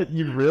 You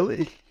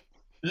really?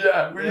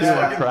 Yeah, we just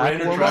fucking ran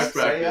a track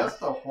practice. That's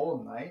the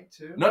whole night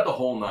too? Not the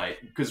whole night,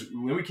 because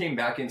when we came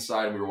back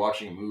inside and we were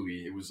watching a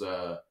movie, it was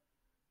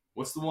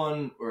what's the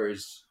one where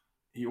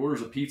he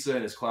orders a pizza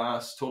in his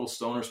class, Total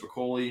Stoner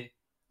Spicoli.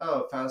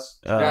 Oh,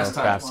 Fast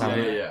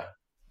Time.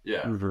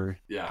 Yeah.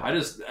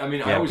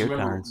 I always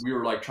remember we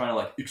were like trying to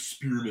like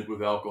experiment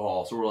with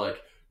alcohol. So we're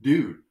like,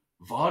 dude,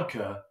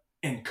 vodka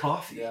and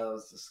coffee. Yeah, that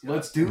was disgusting.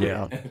 Let's do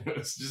it.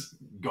 It's just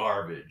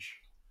garbage.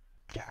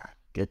 Yeah,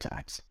 good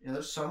times. Yeah,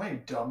 there's so many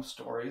dumb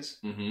stories.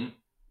 Mm-hmm.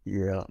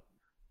 Yeah.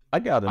 I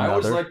got another. I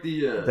always like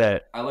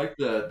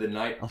the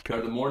night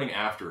or the morning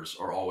afters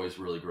are always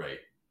really great.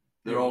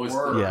 They're always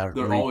always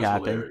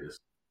hilarious.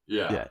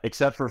 Yeah.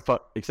 Except for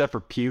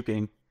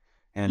puking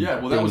and being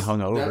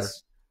hungover.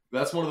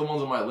 That's one of the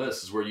ones on my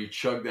list is where you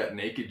chug that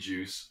naked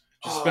juice.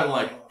 Just spent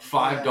like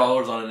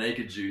 $5 on a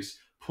naked juice.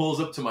 Pulls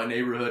up to my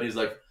neighborhood. He's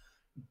like,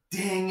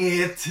 "Dang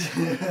it!" He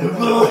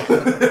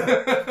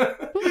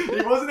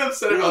wasn't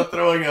upset about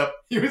throwing up.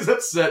 He was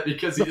upset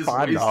because he just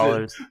wasted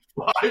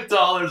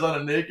 $5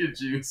 on a naked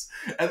juice,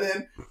 and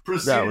then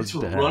proceeded to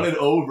run it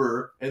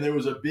over. And there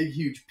was a big,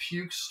 huge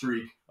puke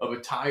streak of a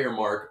tire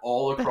mark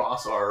all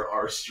across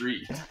our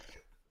street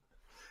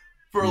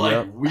for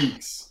like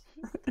weeks.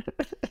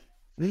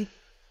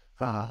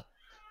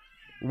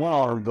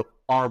 One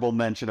honorable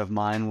mention of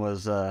mine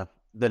was the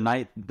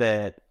night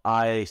that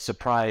I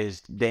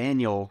surprised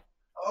Daniel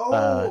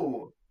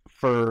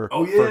for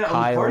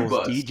Kyle's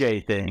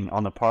DJ thing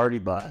on the party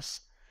bus.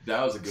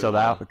 That was a good one.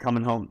 That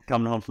coming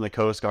home from the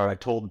Coast Guard, I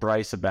told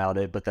Bryce about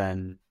it, but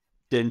then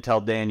didn't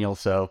tell Daniel,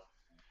 so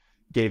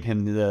gave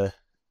him the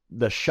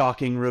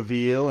shocking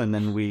reveal, and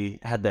then we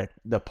had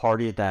the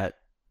party at that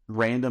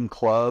random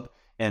club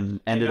and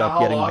ended up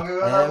getting like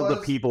all the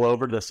people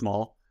over to the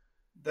small.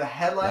 The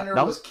headliner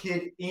was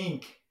Kid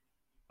Ink.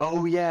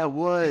 Oh yeah, it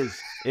was.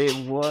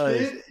 It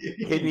was.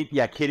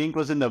 Kid Ink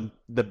was in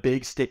the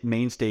big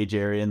main stage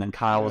area, and then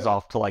Kyle was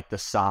off to like the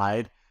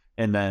side,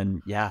 and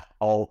then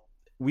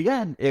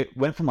it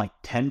went from like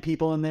 10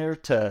 people in there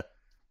to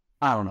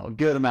I don't know, a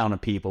good amount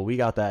of people. We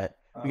got that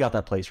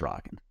place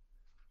rocking.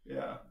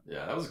 Yeah.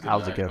 Yeah, that was a good That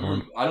was night. a good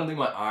one. I don't think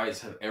my eyes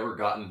have ever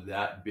gotten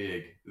that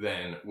big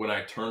than when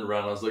I turned around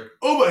and I was like,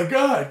 oh my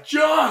God,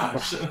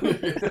 Josh!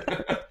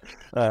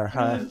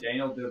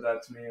 Daniel did that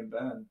to me and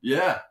Ben.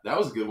 Yeah, that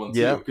was a good one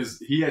too. Because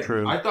he had,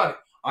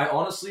 I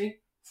honestly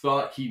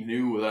thought he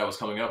knew that I was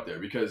coming up there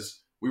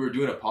because we were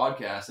doing a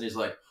podcast and he's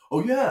like,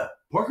 oh yeah,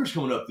 Parker's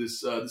coming up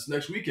this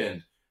next weekend.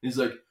 And he's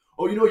like,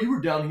 oh, you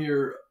were down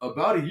here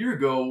about a year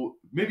ago,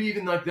 maybe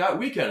even like that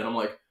weekend. And I'm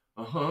like,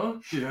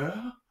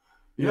 yeah.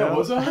 Yeah,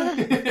 was I?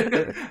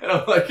 And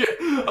I'm like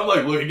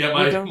looking at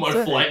my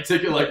flight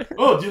ticket, like,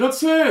 oh, do you not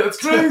say? That's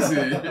crazy.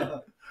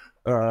 And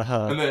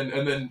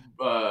then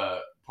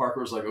Parker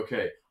was like,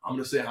 okay, I'm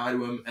gonna say hi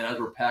to him, and as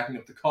we're packing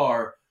up the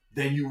car,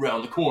 then you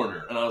round the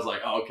corner, and I was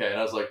like, oh, okay, and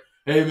I was like,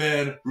 hey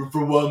man, room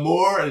for one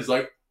more, and he's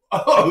like,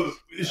 oh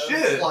shit!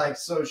 I was like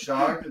so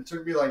shocked. It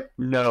took me like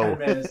 10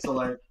 minutes to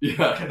like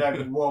connect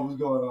with what was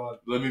going on.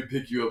 Let me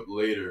pick you up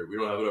later. We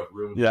don't have enough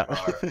room in the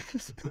car.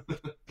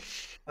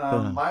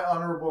 My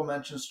honorable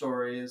mention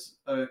story is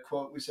a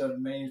quote we said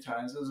many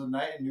times. It was a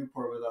night in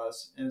Newport with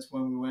us, and it's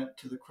when we went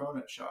to the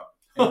cronut shop.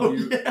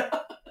 And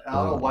I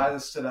don't know why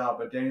this stood out,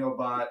 but Daniel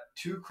bought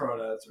 2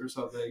 cronuts or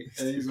something,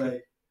 and he's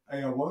like,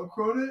 I got 1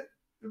 cronut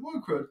and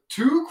 1 cronut.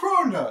 2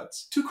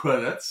 cronuts. 2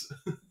 cronuts.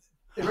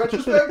 In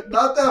retrospect,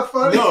 not that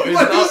funny. No, it's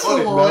not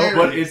funny. No,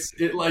 but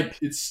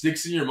it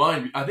sticks in your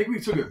mind. I think we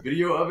took a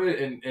video of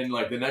it, and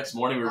like the next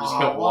morning we were just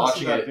kept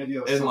watching it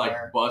and like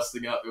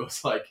busting up. It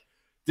was like,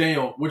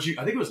 Daniel, I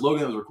think it was Logan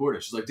that was recording.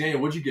 She's like,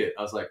 Daniel, what'd you get?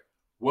 I was like,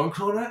 1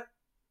 cronut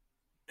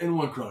and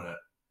 1 cronut.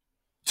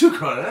 2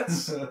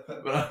 cronuts?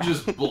 But I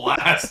just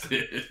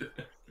blasted.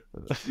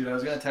 Dude, I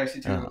was going to text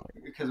you too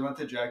because I went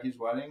to Jackie's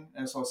wedding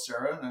and I saw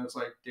Sarah and I was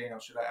like, Daniel,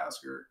 should I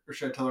ask her or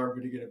should I tell her I'm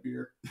going to get a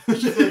beer?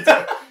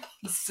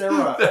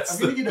 Sarah, I'm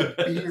going to get a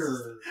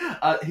beer.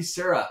 Hey,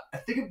 Sarah, I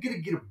think I'm going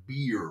to get a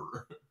beer.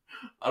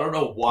 I don't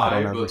know why.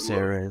 I don't know who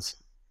Sarah is.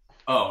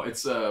 Oh,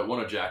 it's one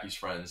of Jackie's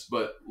friends.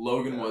 But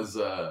Logan was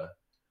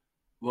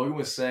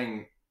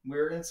saying... We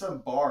were in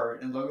some bar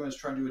and Logan was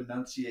trying to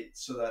enunciate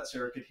so that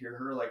Sarah could hear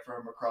her like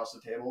from across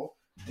the table.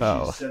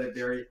 And she said it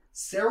very,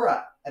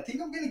 Sarah, I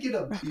think I'm going to get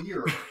a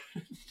beer.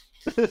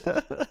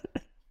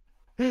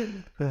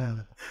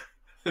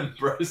 And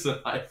Bryce and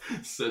I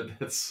said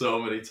that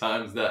so many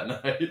times that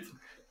night.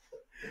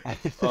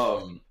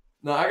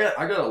 No, I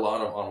got a lot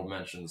of honorable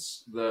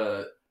mentions.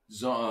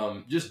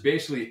 Just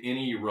basically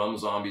any Rum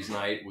Zombies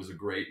night was a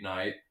great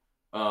night.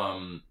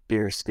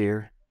 Beer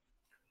steer.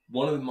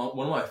 One of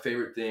my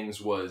favorite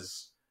things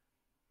was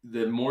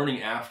the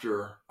morning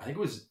after. I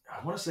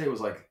want to say it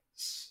was like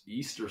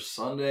Easter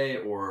Sunday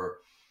or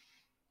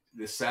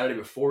the Saturday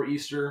before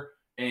Easter,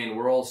 and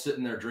we're all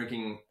sitting there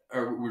drinking,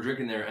 or we're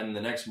drinking there, and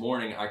the next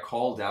morning I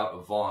called out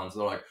of Vaughn's,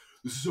 and they're like,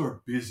 this is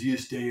our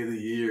busiest day of the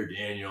year,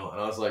 Daniel. And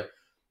I was like,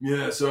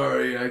 yeah,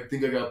 sorry, I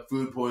think I got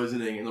food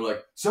poisoning. And they're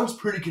like, sounds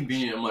pretty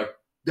convenient. I'm like,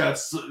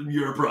 that's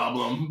your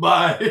problem.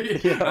 Bye.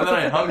 And then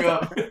I hung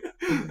up,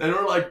 and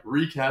we're like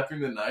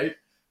recapping the night,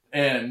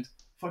 and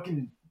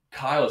fucking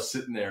Kyle is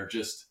sitting there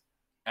just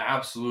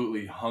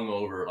absolutely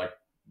hungover, like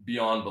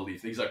beyond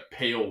belief. He's like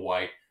pale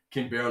white,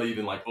 can barely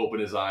even like open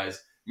his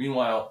eyes.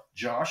 Meanwhile,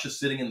 Josh is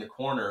sitting in the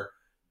corner,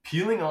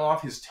 peeling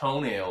off his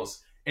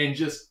toenails and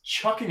just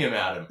chucking him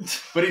at him.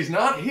 But he's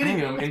not hitting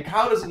him, and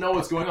Kyle doesn't know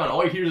what's going on. All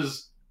he hears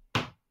is...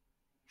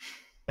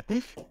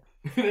 and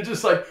it's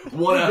just like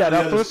one after the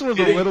other. That first one was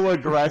a little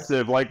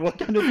aggressive. Like, what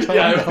kind of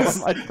toenail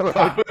am I throwing?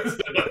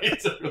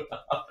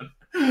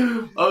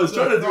 I was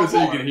trying to do it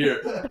so you can hear,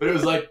 but it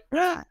was like...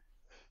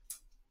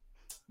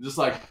 just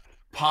like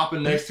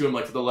popping next to him,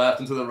 like to the left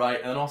and to the right,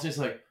 and then also he's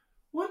like,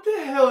 what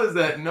the hell is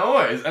that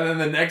noise? And then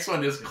the next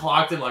one just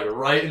clocked him like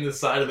right in the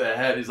side of the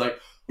head. He's like,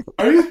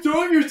 are you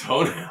throwing your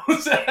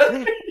toenails at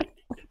me?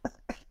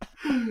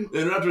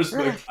 In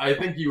retrospect, I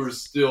think you were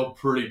still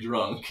pretty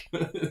drunk.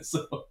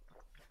 So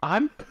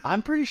I'm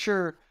pretty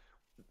sure,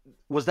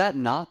 was that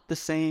not the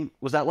same?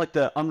 Was that like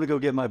the I'm gonna go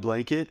get my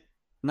blanket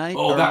night?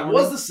 Oh, that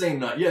was the same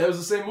night. Yeah, that was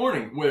the same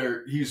morning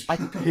where he was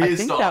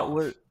pissed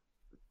off.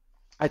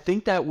 I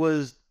think that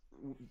was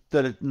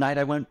the night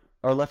I went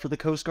or left for the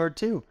Coast Guard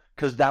too,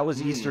 because that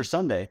was Easter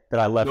Sunday that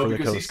I left for the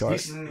Coast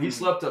Guard. He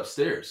slept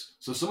upstairs,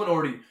 so someone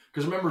already.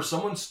 Because remember,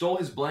 someone stole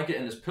his blanket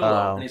and his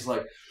pillow, and he's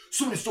like,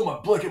 "Somebody stole my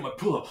blanket and my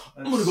pillow.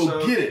 I'm gonna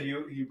go get it."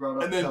 He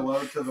brought a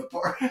pillow to the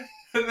party,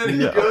 and then he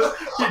goes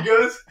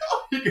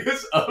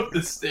up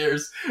the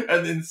stairs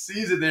and then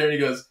sees it there, and he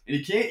goes, and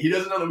he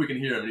doesn't know that we can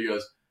hear him, and he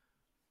goes,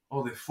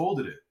 "Oh, they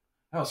folded it.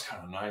 That was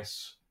kind of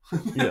nice."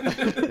 Yeah.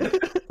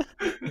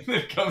 And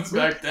then comes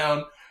back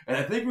down, and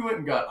I think we went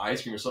and got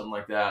ice cream or something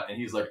like that, and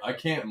he's like, I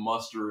can't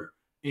muster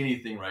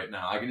anything right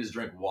now. I can just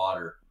drink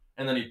water.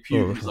 And then he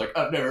puked. He's like,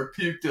 I've never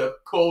puked a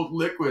cold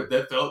liquid.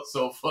 That felt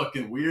so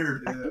fucking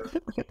weird. Yeah.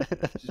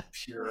 Just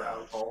pure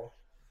alcohol.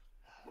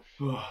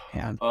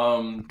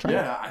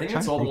 Yeah, I think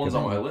that's all the ones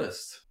on my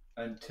list.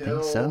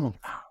 Until so.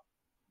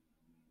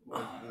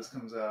 When this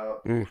comes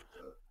out, Ooh.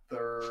 the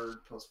 3rd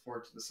plus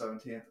 4th to the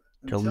 17th.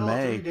 Till Until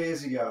May. 3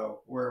 days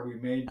ago, where we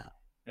made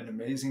an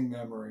amazing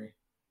memory.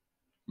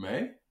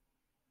 May?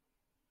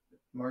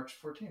 March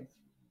 14th.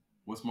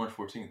 What's March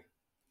 14th?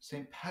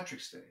 St.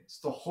 Patrick's Day. It's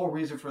the whole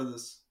reason for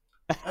this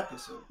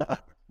episode.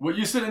 Well,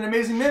 you said an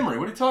amazing memory.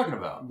 What are you talking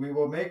about? We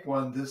will make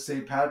one this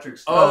St.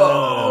 Patrick's Day.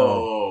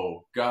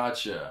 Oh,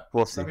 gotcha.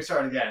 We'll see. Let me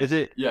start again. Is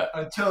it? Yeah.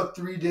 Until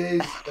 3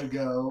 days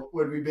ago,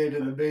 when we made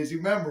an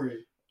amazing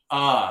memory.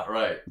 Ah,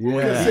 right.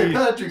 Yeah. St.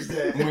 Patrick's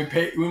Day.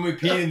 When we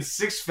pee in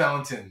 6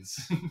 fountains.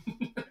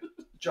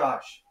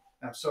 Josh,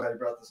 I'm so glad you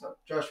brought this up.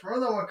 Josh,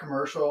 remember that one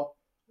commercial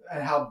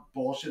and how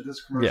bullshit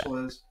this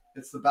commercial is?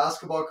 It's the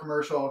basketball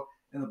commercial,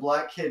 and the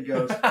black kid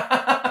goes,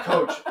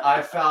 "Coach,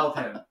 I fouled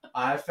him.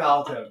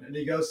 And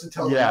he goes to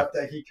tell the ref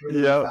that he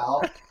committed a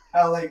foul.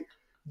 How, like,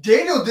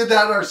 Daniel did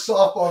that in our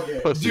softball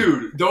game.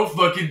 Dude, don't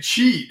fucking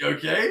cheat,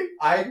 okay?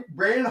 I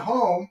ran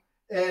home,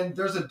 and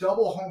there's a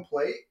double home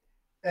plate,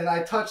 and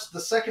I touched the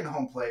second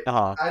home plate.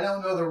 I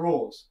don't know the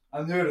rules.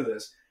 I'm new to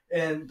this.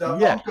 And the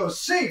ump goes,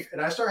 safe,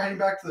 and I start heading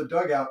back to the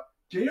dugout.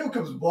 Daniel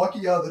comes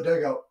walking out of the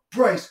dugout.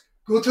 Bryce,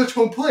 go touch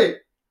home plate.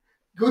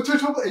 Go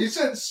touch home plate. He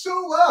said it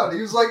so loud.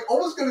 He was like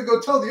almost going to go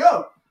tell the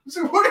ump. I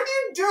said, what are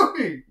you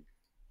doing?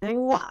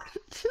 What?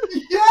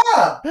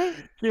 Yeah.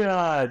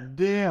 God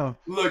damn.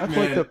 Look, that's man,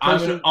 like the I'm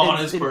person an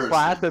honest in person.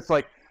 class that's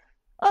like,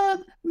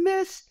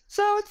 Miss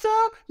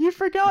so-and-so, you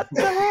forgot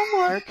the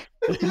homework.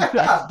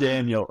 That's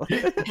Daniel.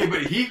 Okay,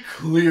 but he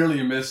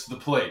clearly missed the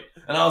plate.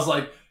 And I was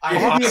like,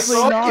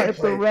 obviously not if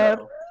the ref.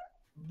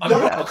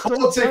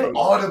 I'll take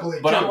audibly.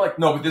 But I'm like,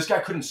 no, but this guy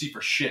couldn't see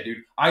for shit, dude.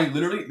 I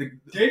literally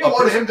Daniel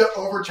wanted him to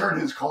overturn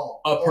his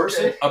call. A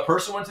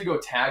person went to go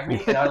tag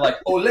me, and I like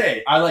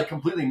Olay. I like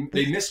completely.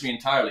 They missed me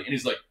entirely, and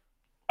he's like,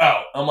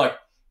 out. I'm like,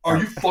 are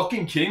you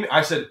fucking kidding me?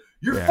 I said,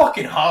 you're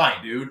fucking high,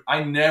 dude.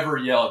 I never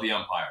yell at the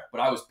umpire,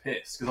 but I was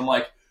pissed because I'm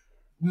like,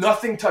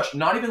 nothing touched,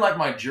 not even like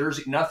my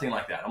jersey, nothing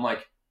like that. I'm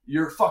like,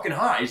 you're fucking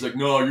high. He's like,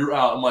 no, you're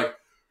out. I'm like,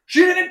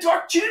 she didn't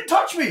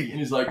touch me. And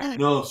he's like,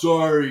 no,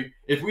 sorry.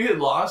 If we had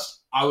lost,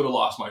 I would have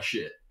lost my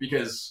shit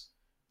because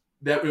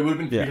it would have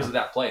been because of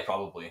that play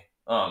probably.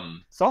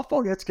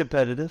 Softball gets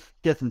competitive,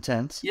 gets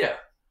intense. Yeah,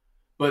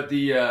 but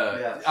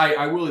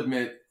I will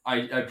admit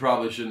I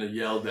probably shouldn't have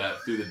yelled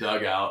that through the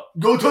dugout.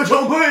 Go touch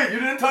home plate. You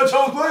didn't touch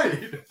home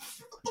plate.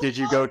 Did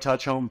you go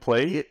touch home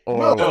plate?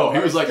 Or no, he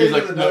was like,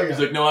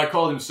 no, I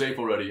called him safe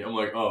already. I'm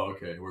like, oh,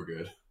 okay, we're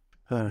good.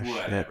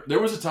 Whatever. There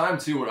was a time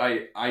too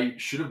where I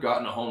should have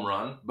gotten a home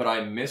run, but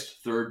I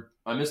missed the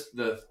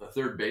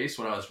third base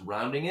when I was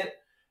rounding it,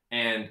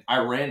 and I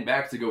ran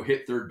back to go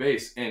hit third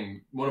base,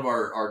 and one of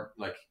our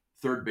like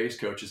third base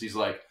coaches, he's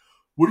like,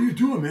 "What are you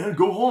doing, man?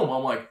 Go home."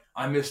 I'm like,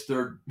 I missed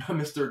third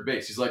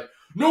base. He's like,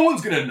 no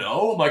one's gonna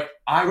know. I'm like,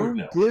 I would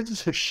know. Who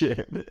gives a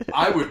shit?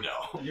 I would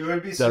know. You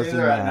would be sitting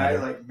there at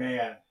night like,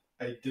 man,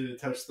 I didn't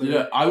touch third.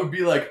 Yeah, I would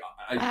be like,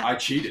 I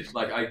cheated.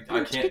 Like,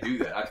 I can't do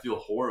that. I feel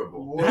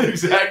horrible. What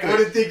exactly. I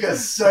wouldn't think a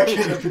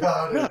second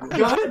about it.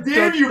 God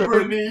damn you,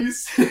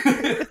 Bernice. You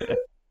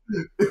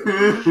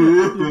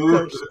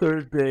touched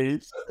third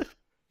base.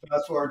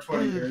 That's why our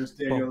 20 years,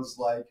 Daniel's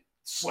like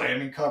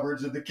slamming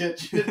cupboards in the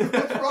kitchen.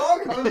 What's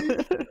wrong, honey?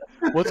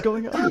 What's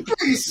going on?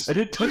 Base. I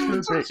didn't touch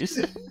third base.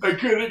 I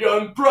could have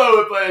gone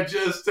pro if I had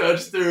just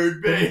touched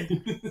third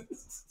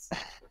base.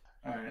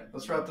 All right,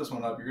 let's wrap this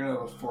one up. You're gonna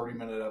have a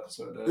 40-minute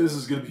episode. This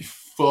is gonna be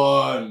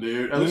fun,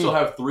 dude. At least I'll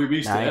have 3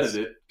 weeks to edit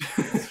it.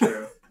 That's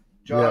true.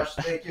 Josh,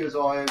 thank you as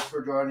always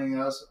for joining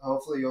us.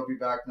 Hopefully, you'll be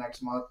back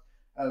next month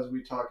as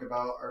we talk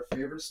about our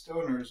favorite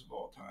stoners of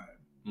all time.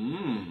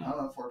 I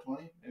don't know,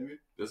 420 maybe.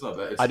 That's not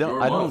bad.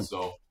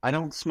 I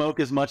don't smoke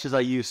as much as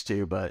I used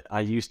to, but I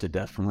used to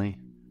definitely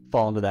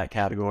fall into that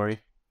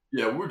category.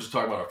 Yeah, we were just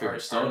talking about our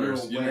favorite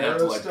stoners. You didn't have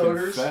to like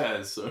stoners?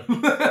 confess. So.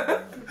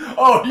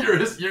 Oh, you're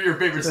your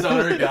favorite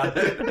stoner. Got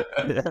it.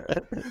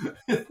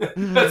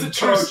 That's a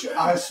true. Coach,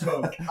 I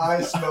smoke.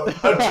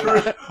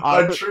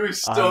 a true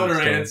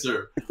stoner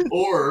answer.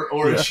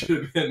 Or it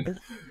should have been,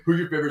 who's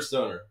your favorite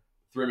stoner?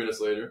 3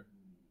 minutes later,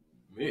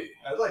 me.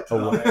 I'd like to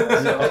know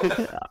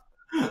myself.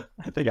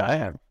 I think I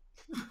am.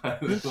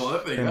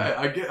 Well,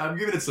 I'm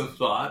giving it some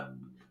thought.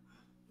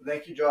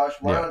 Thank you, Josh.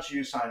 Why don't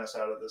you sign us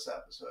out of this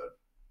episode?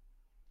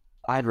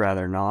 I'd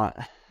rather not.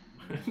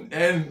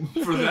 And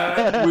for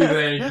that, we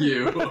thank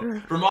you.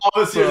 From all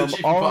of us here at the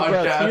Chiefin'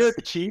 Podcast. Here at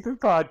the Chiefin'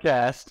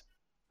 Podcast.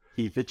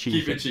 Keep it chiefin'.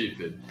 Keep it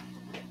chiefin'.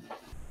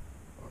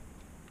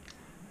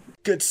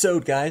 Good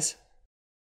sode, guys.